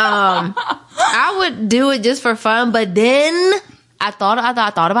I would do it just for fun. But then I thought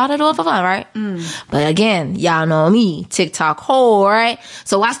about it all for fun, right? But again, y'all know me, TikTok whole, right?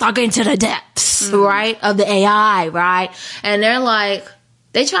 So I start getting to the depths, right, of the AI, right? And they're like,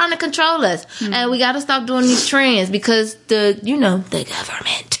 They trying to control us. And we got to stop doing these trends because the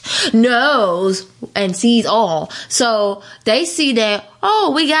government knows and sees all. So they see that,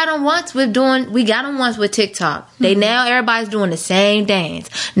 we got them once with TikTok. Now everybody's doing the same dance.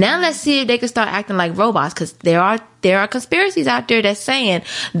 Now let's see if they can start acting like robots, because there are conspiracies out there that's saying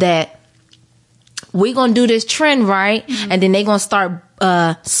that we're going to do this trend, right? And then they're going to start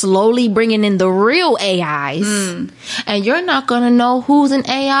slowly bringing in the real AIs. And you're not going to know who's an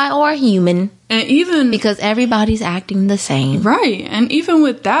AI or a human. And even because everybody's acting the same. Right. And even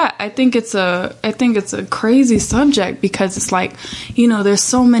with that, I think it's a crazy subject, because it's like, there's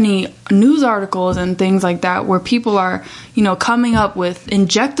so many news articles and things like that where people are, coming up with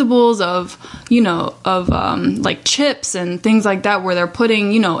injectables of like chips and things like that, where they're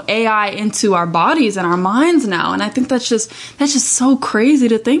putting, AI into our bodies and our minds now. And I think that's just so crazy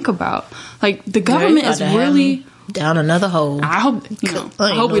to think about. Like, the government is really down another hole. I hope we don't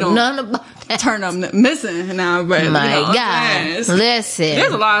turn up missing now. But my God, listen,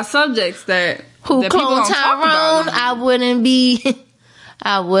 there's a lot of subjects that cloned Tyrone.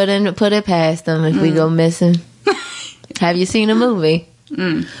 I wouldn't put it past them if we go missing. Have you seen the movie?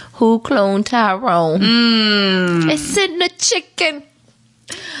 Who cloned Tyrone? It's in the chicken.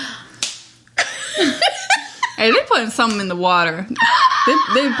 Hey, they putting something in the water.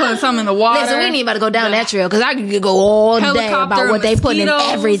 They putting something in the water. Listen, we ain't about to go down that trail, because I could go all day about what they put in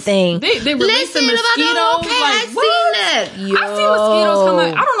everything. They releasing mosquitoes. I seen that. I see mosquitoes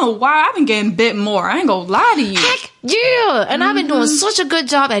coming. I don't know why. I've been getting bit more. I ain't gonna lie to you. Heck yeah. And I've been doing such a good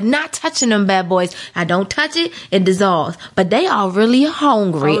job at not touching them bad boys. I don't touch it, it dissolves. But they are really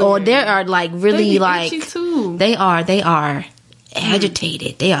hungry, or they are like really like too. They are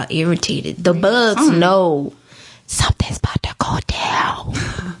agitated. They are irritated. The bugs know something's about to go down.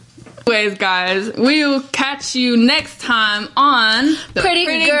 Anyways, guys, we'll catch you next time on the Pretty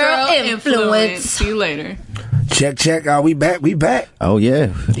Girl Influence. See you later. Check. We back. Oh, yeah.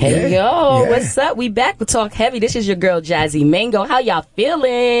 Hey, yo, what's up? We back with Talk Heavy. This is your girl, Jazzy Mango. How y'all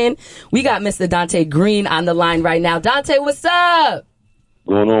feeling? We got Mr. Dante Green on the line right now. Dante, what's up?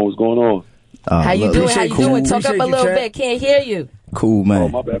 What's going on? How you doing? Talk up a little bit. Can't hear you. Cool, man. Oh,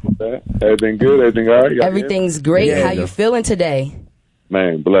 my bad. Everything good? Everything all right? Everything's great. How you feeling today?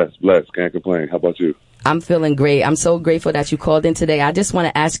 Man, blessed. Can't complain. How about you? I'm feeling great. I'm so grateful that you called in today. I just want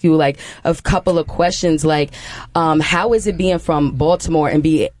to ask you like a couple of questions. Like, how is it being from Baltimore and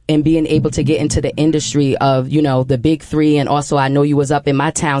being able to get into the industry of, the big three? And also, I know you was up in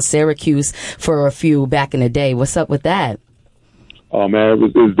my town, Syracuse, for a few back in the day. What's up with that? Oh man, it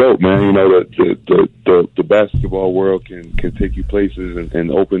was dope, man. The basketball world can take you places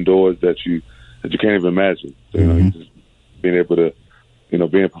and open doors that you can't even imagine. So, you just being able to,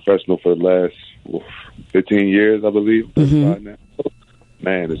 being professional for the last 15 years, I believe. Now. So,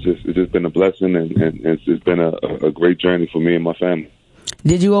 man, it's just been a blessing, and it's just been a great journey for me and my family.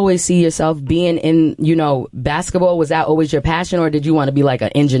 Did you always see yourself being in, basketball? Was that always your passion, or did you want to be like an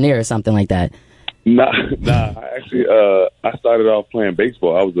engineer or something like that? Nah. Actually, I started off playing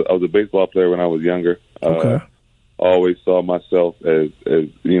baseball. I was a baseball player when I was younger. Okay. I always saw myself as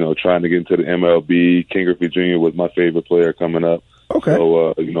trying to get into the MLB. King Griffey Jr. was my favorite player coming up. Okay. So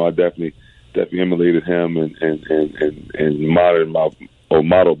I definitely emulated him and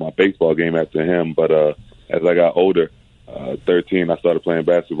modeled my baseball game after him. But as I got older, 13, I started playing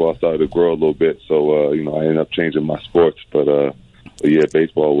basketball. I started to grow a little bit. So I ended up changing my sports. But yeah,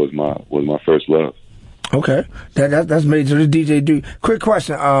 baseball was my first love. Okay, that's major. This DJ Duke. Quick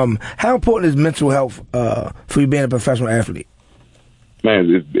question: how important is mental health for you being a professional athlete? Man,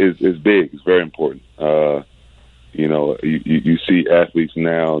 it's big. It's very important. You see athletes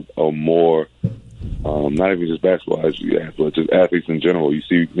now are more, not even just basketball, but just athletes in general. You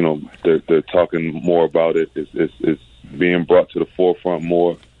see, they're talking more about it. It's being brought to the forefront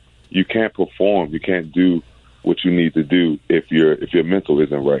more. You can't perform. You can't do what you need to do if your mental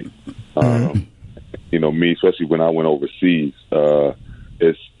isn't right. Me, especially when I went overseas,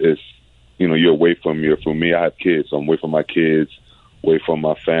 it's you're away from for me, I have kids, so I'm away from my kids, away from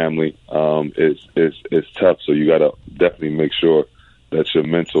my family. It's tough, so you gotta definitely make sure that your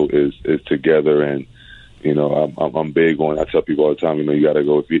mental is together. And I'm big on, I tell people all the time, you gotta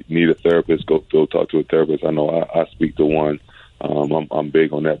go, if you need a therapist, go talk to a therapist. I know I speak to one. I'm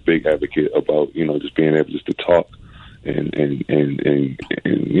big on that, big advocate about just being able just to talk and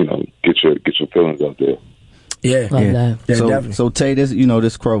get your feelings out there. Yeah. So Tay,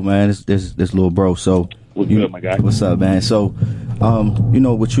 this Crow, man, this little bro. So what's up, my guy? What's up, man? So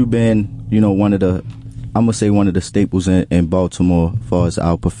what you've been, one of the staples in Baltimore as far as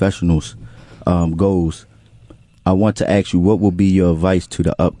our professionals goes. I want to ask you, what will be your advice to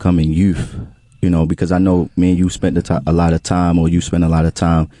the upcoming youth? You know, because I know, man, you spent a lot of time, or you spend a lot of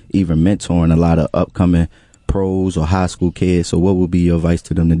time even mentoring a lot of upcoming pros or high school kids. So what would be your advice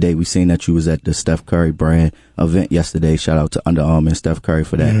to them today? We seen that you was at the Steph Curry brand event yesterday. Shout out to Under Armour and Steph Curry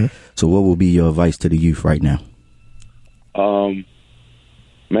for that. Mm-hmm. So what will be your advice to the youth right now?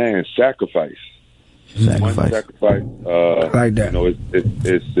 Man, sacrifice. One sacrifice. Like that. You know,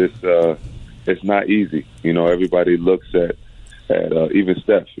 it's not easy. You know, everybody looks at even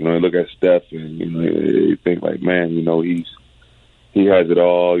Steph. You know, you look at Steph and you think like, man, you know, he has it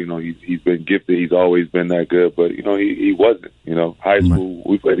all. You know, he's been gifted. He's always been that good. But you know, he wasn't. You know, high school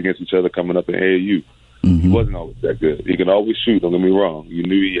we played against each other coming up in AAU. Mm-hmm. He wasn't always that good. He can always shoot. Don't get me wrong. You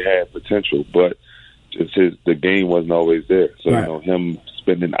knew he had potential, but just the game wasn't always there. So you know, him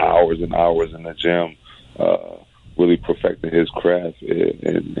spending hours and hours in the gym, really perfecting his craft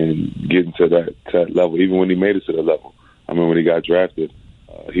and getting to that level. Even when he made it to the level, I mean, when he got drafted,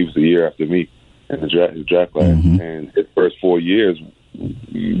 he was a year after me in his draft class, and his first 4 years,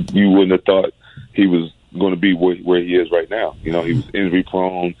 you wouldn't have thought he was going to be where he is right now. You know, he was injury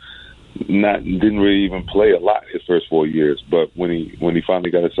prone, didn't really even play a lot his first 4 years, but when he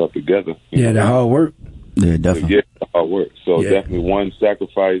finally got himself together, the hard work. Yeah, definitely. Yeah, the hard work. So definitely one,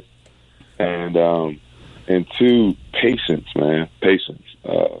 sacrifice, and two, patience, man. Patience.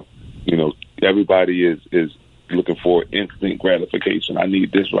 You know, everybody is looking for instant gratification. I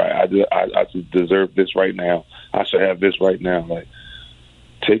need this right. I deserve this right now. I should have this right now. Like,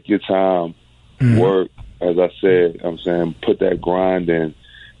 take your time, work. As I said, I'm saying, put that grind in,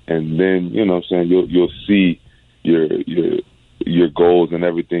 and then you know what I'm saying, you'll see your goals and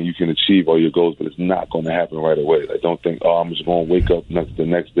everything. You can achieve all your goals, but it's not going to happen right away. Like, don't think, I'm just going to wake up the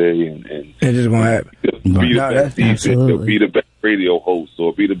next day and it's just going to happen. Be the best DJ, be the best radio host,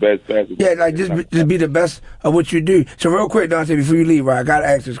 or be the best basketball. Yeah, like just be the best of what you do. So real quick, Dante, before you leave, right, I got to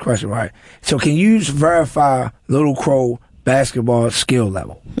ask this question, right? So can you verify Little Crow basketball skill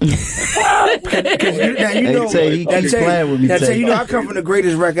level? Because you know, I come from the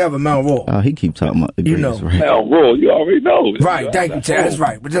greatest rec ever, Mount Royal. Oh, he keep talking about the greatest rec. Mount Royal, you already know. Right, thank you, Chad. That's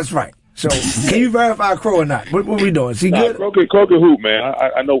right, but that's right. So, can you verify Crow or not? What we doing? Is he good? Crow can hoop, man.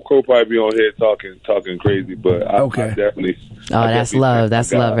 I know Crow probably be on here talking crazy, but I definitely. That's love.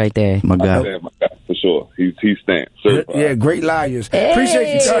 That's love right there. My guy. For sure. He's staying. Yeah, great liars. Hey.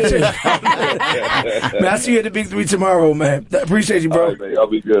 Appreciate you, Dante. Man, I'll see you at the Big 3 tomorrow, man. Appreciate you, bro. All right, man. I'll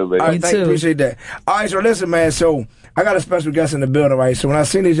be good, man. All right, thank you. Appreciate that. All right, so listen, man. So, I got a special guest in the building, right? So, when I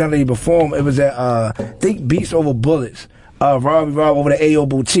seen this young lady perform, it was at, I think, Beats Over Bullets. Rob over the AO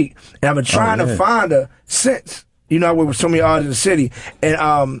Boutique. And I've been trying to find her since. You know, I work with so many artists in the city. And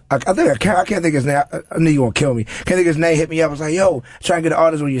I can't think of his name. I knew you were going to kill me. Can't think of his name. Hit me up. I was like, yo, try and get an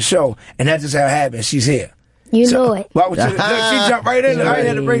artist on your show. And that's just how it happened. She's here. You know it. Why would she jumped right in. I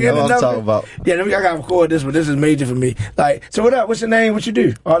had to bring in the number. Yeah, I got to record this one. This is major for me. Like, so what up? What's your name? What you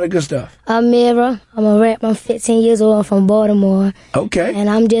do? All the good stuff. I'm Mira. I'm a rap. I'm 15 years old. I'm from Baltimore. Okay. And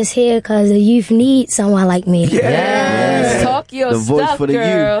I'm just here because the youth need someone like me. Yes. Talk your stuff, voice for the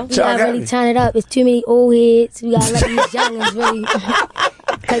girl. You gotta really turn it up. It's too many old heads. We gotta let these youngins really.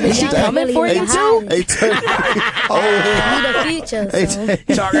 Because the youngins really for you too. We the future.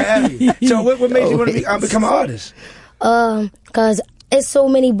 So. Talking heavy. So what made you want to become an artist? Because it's so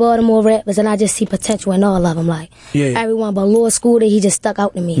many Baltimore rappers, and I just see potential in all of them. Like everyone, but Lord Scooter, he just stuck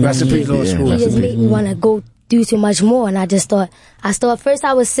out to me. Rest in peace, Lord Scooter. He just made me want to go do too much more, and I just thought. First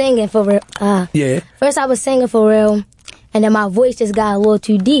I was singing for real. First I was singing for real. And then my voice just got a little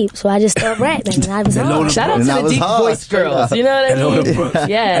too deep, so I just started rapping. And I was shout out to the deep voice girls. You know what I mean?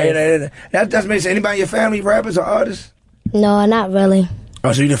 Yeah. That's amazing. Anybody in your family rappers or artists? No, not really.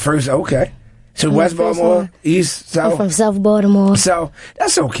 Oh, so you're the first? Okay. So West Baltimore, East, South? I'm from South Baltimore. South.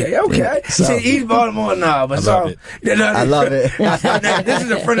 That's okay. Okay. See, East Baltimore, nah, but South. I love it. This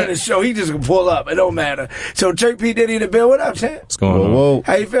is a friend of the show. He just can pull up. It don't matter. So Turk P. Diddy in the bill. What up, champ? What's going on? Whoa.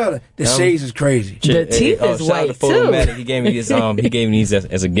 How you feeling? The shades is crazy. The teeth is white too. He gave me this. He gave me these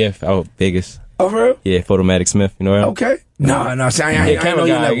as a gift out of Vegas. Oh, for real? Yeah, Photomatic Smith. You know that? Okay. No. See, I know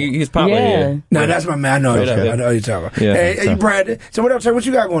you level. He's popular here. No, that's my man. I know you're talking about. Yeah, hey, Brandon. So what up, Turk? What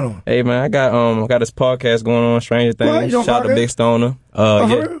you got going on? Hey, man, I got this podcast going on, Stranger Things. Shout out to Big Stoner.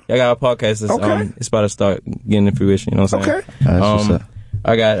 I got a podcast. It's about to start getting in fruition. You know what I'm saying? Okay.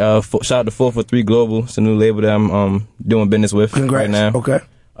 I got shout out to 443 Global. It's a new label that I'm doing business with right now. Okay.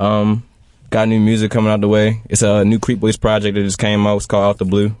 Got new music coming out the way. It's a new Creep Boys project that just came out. It's called Out the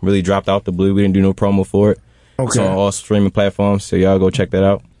Blue. Really dropped out the blue. We didn't do no promo for it. Okay. It's on all streaming platforms, so y'all go check that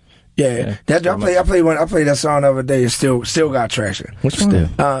out. Yeah. I played that song the other day. It still got traction. Which one?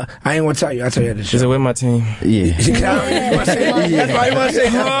 I ain't gonna tell you. I'll tell you at the show. Is it with my team? Yeah. That's why you want to say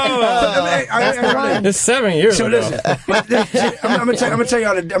it's 7 years so ago. Listen, I'm gonna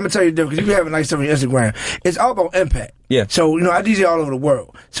tell you because you be having like stuff on your Instagram. It's all about impact. Yeah. So I DJ all over the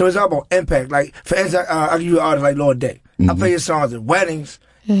world. So it's all about impact. Like for instance, I'll give you an artist like Lord Day. I play his songs at weddings.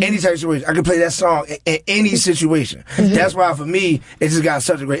 Any type of situation. I can play that song in any situation. That's why for me, it just got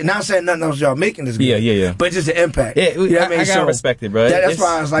such a great. Not saying nothing else y'all making this good. Yeah. But just the impact. Yeah, I gotta respect it, bro. That's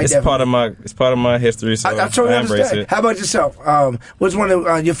why I was like it's that. It's part of my history, so I totally embrace understand. it. How about yourself? What's one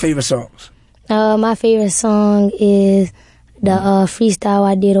of your favorite songs? My favorite song is the freestyle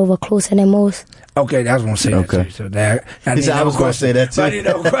I did over Closer Than Most. Okay, I was going to say that too. So I was going to say that too. I didn't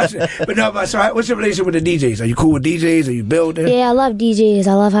know a question. But so what's your relationship with the DJs? Are you cool with DJs? Are you building? Yeah, I love DJs.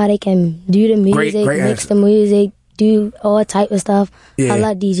 I love how they can do the music, great mix answer. the music, do all type of stuff. Yeah. I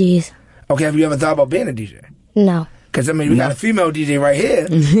love DJs. Okay, have you ever thought about being a DJ? No. Because, we got a female DJ right here.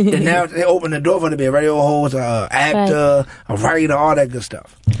 And now they open the door for to be a radio host, an actor, a writer, all that good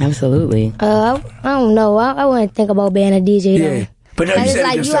stuff. Absolutely. I don't know. I wouldn't think about being a DJ. Yeah. Though. But no, you it's said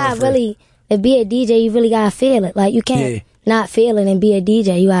like it you yourself. gotta really, to be a DJ, you really gotta feel it. Like you can't not feel it and be a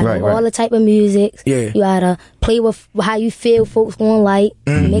DJ. You gotta know all the type of music. Yeah. You gotta play with how you feel folks gonna like.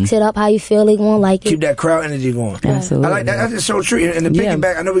 Mix it up how you feel they gonna like it. Keep that crowd energy going. Absolutely. I like that. That's just so true. And the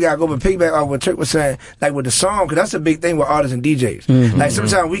piggyback, I know we gotta go, but piggyback off what Turk was saying, like with the song, because that's a big thing with artists and DJs. Like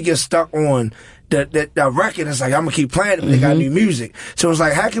sometimes we get stuck on the record. It's like I'm gonna keep playing it, but they got new music. So it's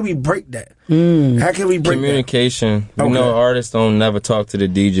like, how can we break that? How can we break communication? that? You know, artists don't never talk to the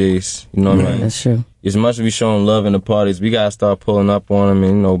DJs. You know what I mean? That's true. As much as we show them love in the parties, we gotta start pulling up on them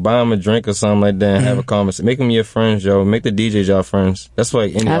and buy them a drink or something like that and have a conversation. Make them your friends, yo. Make the DJs your friends. That's why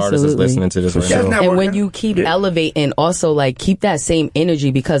any artist is listening to this right now. And when you keep elevating, also keep that same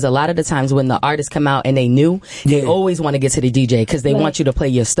energy, because a lot of the times when the artists come out and they new, they always want to get to the DJ because they want you to play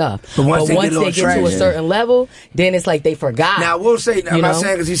your stuff. But once they get to a certain level, then it's like they forgot. Now I will say, I'm not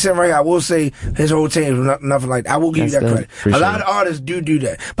saying because he's sitting right here, I will say his whole team is nothing like that. I will give you that credit. A lot of artists do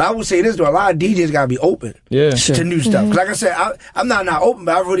that. But I will say this though, a lot of DJs gotta be open to new stuff. Because like I said, I'm not open,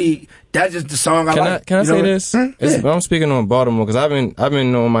 but that's just the song I like. Can I say this? I'm speaking on Baltimore because I've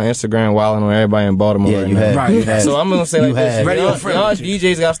been on my Instagram wilding on everybody in Baltimore right now. You have. So I'm gonna say like this: y'all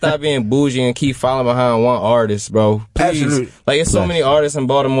DJs gotta stop being bougie and keep following behind one artist, bro. Please. Absolutely. Like it's so many artists in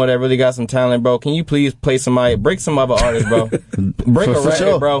Baltimore that really got some talent, bro. Can you please play somebody, break some other artists, bro? Break a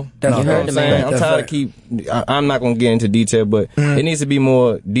record, bro. You know what I'm saying? I'm tired of keep. I'm not gonna get into detail, but it needs to be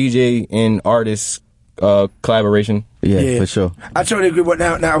more DJ and artist collaboration. Yeah, for sure. I totally agree. But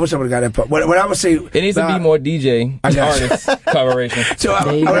now I wish I would have got that part. What I would say, it needs to be more DJ artist collaboration. So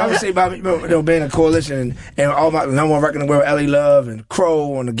what I would say about being a coalition and all my number one record in the world, Ellie Love and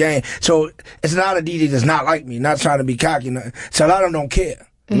Crow on the game. So it's not a DJ that's not like me, not trying to be cocky. So a lot of them don't care.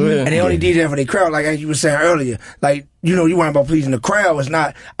 And they only DJ for their crowd, like as you were saying earlier. Like, you want about pleasing the crowd. It's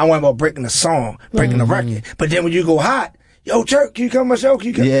not, I want about breaking the song, breaking the record. But then when you go hot, yo, Turk, can you come to my show? Can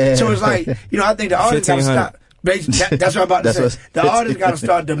you come? Yeah. So it's like, I think the artist got to stop. That's what I'm about to say. The artist got to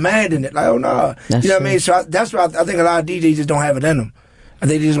start demanding it. Like, oh, no. You know what I mean? So that's why I think a lot of DJs just don't have it in them. I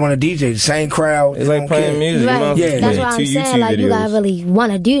think they just want to DJ the same crowd. It's like playing music. Right. That's what I'm saying. Like, you gotta really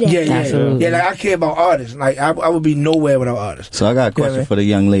want to do that. Yeah. Like, I care about artists. Like, I would be nowhere without artists. So I got a question for the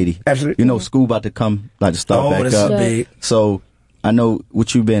young lady. Absolutely. School about to come, to start back up. Big. So I know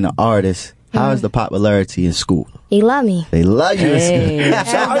with you being an artist, how is the popularity in school? They love me. They love you. Hey. They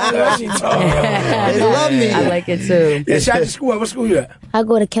love me. I like it too. Yeah, shout out to school. What school you at? I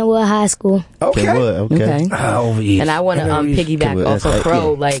go to Kenwood High School. Okay. Okay. And I want to piggyback off of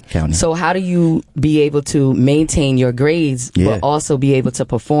Pro. County. So how do you be able to maintain your grades, but also be able to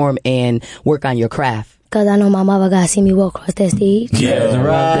perform and work on your craft? Because I know my mother got to see me walk across that stage. Yeah,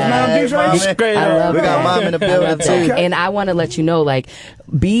 right. I love we got mom in the building too. And I want to let you know,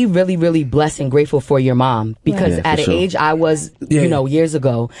 be really, really blessed and grateful for your mom. Because at an age I was, years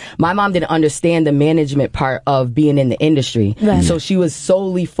ago, my mom didn't understand the management part of being in the industry. Right. So she was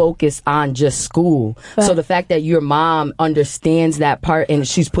solely focused on just school. Right. So the fact that your mom understands that part and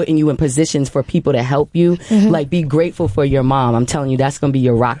she's putting you in positions for people to help you, be grateful for your mom. I'm telling you, that's going to be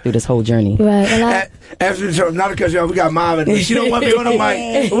your rock through this whole journey. Right. Absolutely. Not because we got mom and she don't want to be on the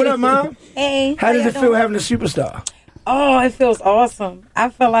mic. What up, mom? Hey. How does it feel having a superstar? Oh, it feels awesome. I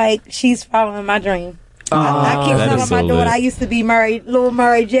feel like she's following my dream. I keep telling my daughter I used to be little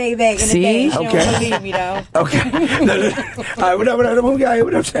Murray J back in the day. She don't believe me though. Okay. All right, what up? What we got here?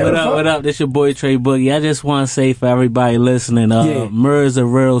 What up? This your boy Trey Boogie. I just want to say for everybody listening, Murray's a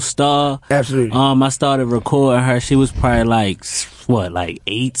real star. Absolutely. I started recording her. She was probably what, like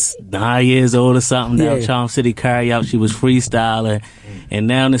 8, 9 years old or something, down Charm City Carryout. She was freestyling. And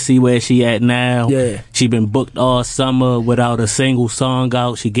now to see where she at now, she been booked all summer without a single song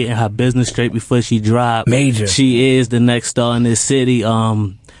out. She getting her business straight before she drop. Major. She is the next star in this city.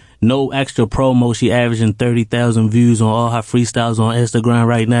 No extra promo. She averaging 30,000 views on all her freestyles on Instagram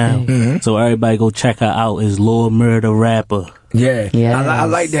right now. Mm-hmm. So everybody go check her out. Is Lord Murder Rapper. Yeah, I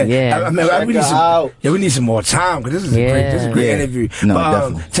like that. Yeah, we need some more time because this is a great interview. No,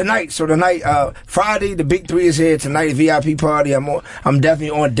 definitely. Tonight, Friday, the Big 3 is here tonight. VIP party. I'm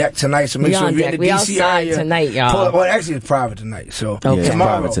definitely on deck tonight. So make sure if you're in the DC area tonight, y'all. Well, actually, it's private tonight. So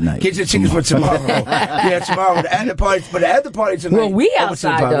tomorrow, get your tickets for tomorrow. Tomorrow the after party. But the after party tonight. Well, we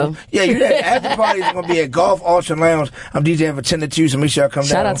outside though. Yeah, you're there. The after party is gonna be at Golf Ocean Lounge. I'm DJing for 10 to 2. So make sure I come down.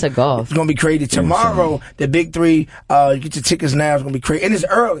 Shout out to Golf. It's gonna be crazy tomorrow. The Big 3. You get your tickets now. It's gonna be crazy, and it's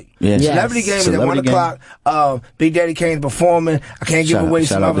early. Celebrity game is at 1 o'clock. Big Daddy Kane's performing. I can't give away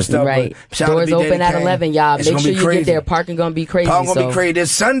some other stuff. Right. But doors open at 11, y'all. Make sure you get there. Parking gonna be crazy. Parking gonna be crazy.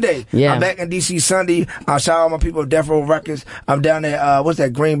 This Sunday. I'm back in DC Sunday. Shout out my people at Death Row Records. I'm down there. What's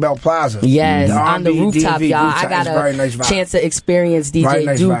that? Greenbelt Plaza. Yes, on the rooftop, y'all. I got a chance to experience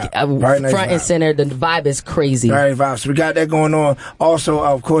DJ Duke front and center. The vibe is crazy. Very vibe. So we got that going on. Also,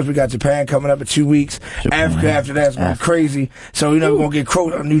 of course, we got Japan coming up in 2 weeks. Africa after that's going to be crazy. So, we're going to get Crow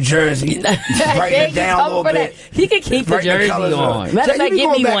to New Jersey. Writing it down a little bit. He can keep the jersey on. Matter of fact,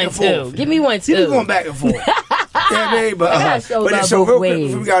 give me one too. Give me one too. He's going back and forth. So real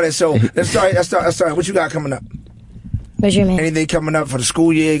quick, we got it. So let's start. What you got coming up? What you mean? Anything coming up for the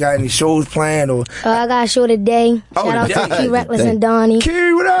school year? Got any shows planned? Or I got a show today. Shout out to Key Reckless and Donnie.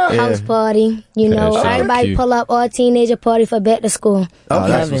 Key, what up? House party. Everybody pull up, all teenager party for back to school.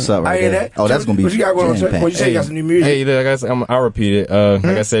 That's what's up right there. That. That's going to be what you got going on? What you say? You got some new music? Hey, look, I'll repeat it. Like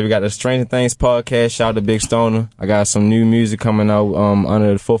I said, we got the Stranger Things podcast. Shout out to Big Stoner. I got some new music coming out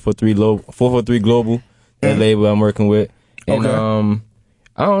under the 443 Global, that label I'm working with. And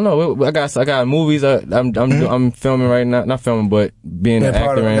I don't know. I got movies. I'm filming right now. Not filming, but being an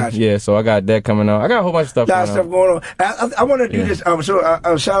actor in. So I got that coming out. I got a whole bunch of stuff. Going on. I want to do this.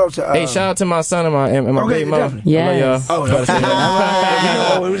 Shout out to. Hey, shout out to my son and my baby mom. Yes. Oh, no.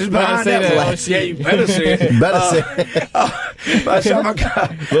 It was just behind that. Yeah, you better say it. I shot my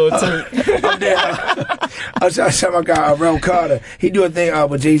guy. Little Turk. I'm there. I shot my guy, Rel Carter. He do a thing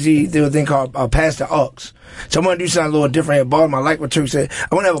with Jay-Z. Do a thing called Pass the Aux. So I'm going to do something a little different here in Baltimore. I like what Turk said.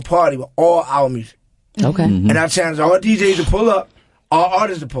 I want to have a party with all our music. Okay. Mm-hmm. And I challenge all DJs to pull up, all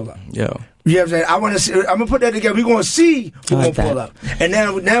artists to pull up. Yo. You know what I'm saying? I'm going to put that together. We're going to see who's going to pull up. And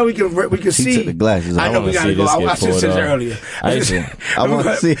now we can see. Took the glasses. I know we got to go. I said this earlier. I want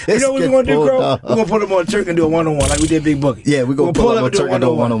to see this. You know what we're going to do, Crow? We're going to put them on Turk and do a one-on-one like we did Big Boogie. Yeah, we're going to pull up on Turk and do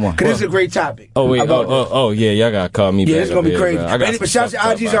a one-on-one. Because this is a great topic. Oh, wait. Yeah, y'all got to call me back. Yeah, it's going to be crazy. But shout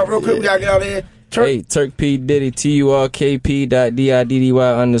out to IGs out real quick. We got to get out of here. Turk. Hey, Turk P Diddy,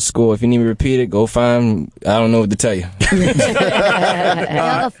 TURKP.DIDDY_. If you need me to repeat it, go find. I don't know what to tell you. Y'all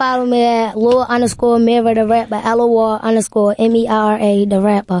can follow me at Lord_Mirror the Rapper, LOR_MERA the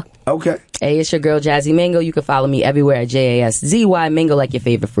Rapper. Okay. Hey, it's your girl Jazzy Mango. You can follow me everywhere at JASZY Mango, like your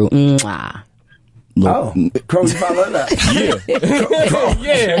favorite fruit. Mwah. Oh, Crow, you follow that? Yeah.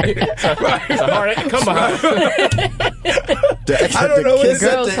 It's a hard come behind. I don't know what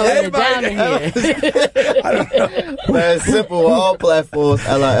girls holding it down in here. I don't know. Man, simple. All platforms.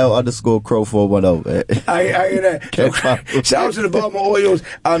 LIL_Crow 410. I hear that. Shout out to the Baltimore Orioles.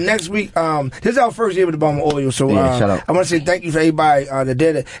 Next week, this is our first year with the Baltimore Orioles. So shout out. I want to say thank you for everybody that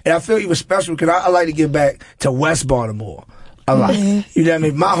did it. And I feel even special because I like to give back to West Baltimore. A lot. You know what I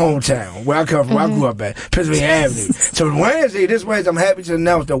mean? My hometown, where I come from, where I grew up at, Pennsylvania Avenue. So this Wednesday, I'm happy to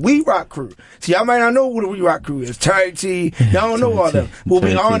announce the We Rock Crew. See, y'all might not know who the We Rock Crew is. Terry T, y'all don't know all of them. We'll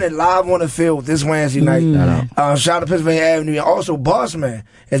be on it live on the field this Wednesday night. Shout out to Pennsylvania Avenue. And also, Boss Man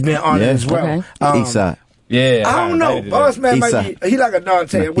has been on it as well. East Side. Yeah. I don't know. Boss Man might be, he like a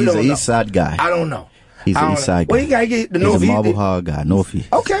Dante. We don't know. He's an East Side guy. I don't know. He's an East Side guy. Well, he got to get the Northeast. He's a Marble Hog guy,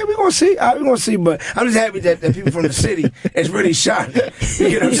 Northeast. Okay, we're going to see. We're going to see, but I'm just happy that people from the city is really shining.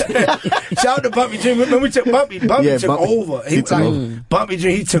 You know what I'm saying? Shout out to Bumpy Jr. Remember we took Bumpy. Bumpy took over. He took over. Bumpy Jr.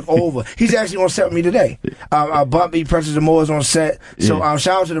 He took over. He's actually on set with me today. Bumpy, Precious Moore is on set. So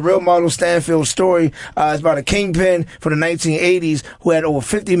shout out to the real model Stanfield story. It's about a kingpin from the 1980s who had over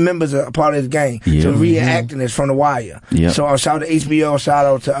 50 members a part of his gang. So reenacting this from The Wire. So shout out to HBO. Shout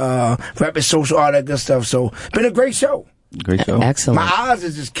out to Rapid Social, all that good stuff. So been a great show. Great show. Excellent. My eyes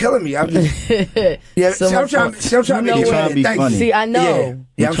is just killing me. I'm just, I'm trying to be funny. See, I know.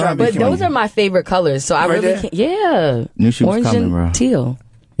 Yeah, I'm trying to be But those are my favorite colors, so I really can't. Yeah. Knew she was orange coming, and bro. teal.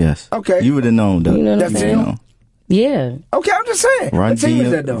 Yes. Okay. You would have known, though. You know what I'm saying? Yeah. Okay, I'm just saying. Run what team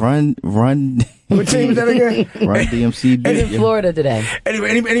is that though? Run. What team is that again? Run DMC. It's in Florida today.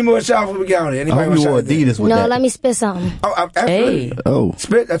 Anyway, any more shots we got on it? I hope you wore Adidas with that. No, let me spit something. Oh, hey. Oh.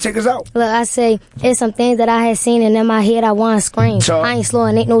 Spit. Take us out. Look, I say, it's some things that I had seen and in my head I want to scream. So, I ain't slow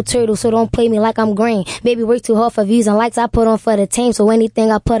and ain't no turtle, so don't play me like I'm green. Baby, work too hard for views and likes I put on for the team, so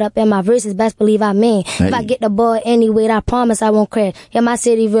anything I put up in my verses, best believe I mean. Hey. If I get the ball anyway, I promise I won't crash. Yeah, my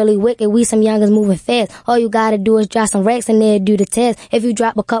city really wicked, we some youngers moving fast. All you gotta do is drop some racks and they'll do the test. If you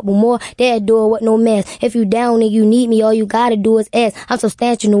drop a couple more, they'll do it with no mess. If you down and you need me, all you gotta do is ask. I'm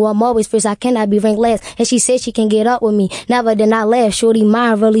substantial, I'm always first, I cannot be ranked last. And she said she can get up with me, never did not laugh. Shorty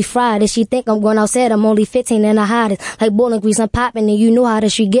mind really fried, and she think I'm going outside, I'm only 15 and the hottest. Like bowling grease, I'm popping, and you know how the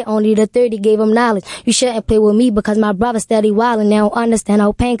street get, only the 30 gave him knowledge. You shouldn't play with me because my brother steady wildin'. They don't understand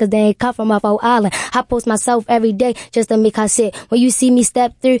how pain, cause they ain't come from off our island. I post myself every day just to make her sit. When you see me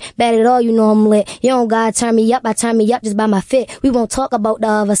step through, bad at all, you know I'm lit. You don't gotta turn me up, I turn me up just by my fit. We won't talk about the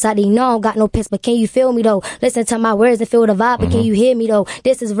other side, you know I don't got no piss, but can you feel me though? Listen to my words and feel the vibe, but can you hear me though?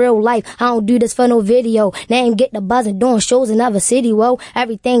 This is real life, I don't do this for no video. Name get the buzzing, doing shows in other city, whoa.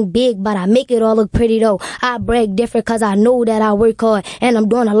 Everything big, but I make it all look pretty though. I brag different cause I know that I work hard, and I'm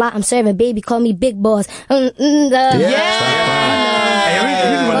doing a lot, I'm serving, baby, call me big boss. Let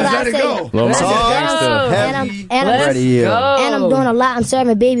it go. And I'm doing a lot, I'm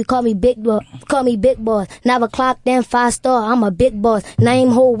serving, baby, call me big boss. Never clocked in 5-star, I'm a big boss. Name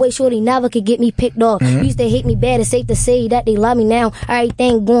whole way, shorty never could get me picked off. Used to hate me bad, it's safe to say that they love me now.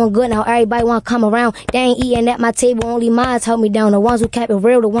 Everything going good now, everybody wanna come around. They ain't eating at my table, only mines help me down. The ones who kept it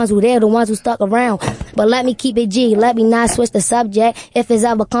real, the ones who there, the ones who stuck around. But let me keep it G, let me not switch the subject. If it's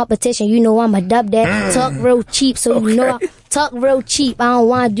ever competition, you know I'ma dub that. Talk real cheap, so you know talk real cheap. I don't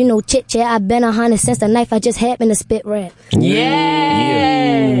wanna do no chit chat. I've been 100 since the knife I just happened to spit rap.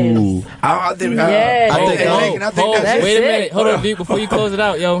 I think wait a minute. Hold on, Duke, before you close it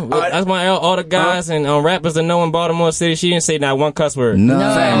out, yo. That's my all the guys and rappers that know in Baltimore City. She didn't say not one cuss word. No,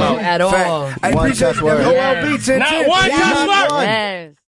 at all. I appreciate cuss word. OLB 10. Not one cuss word.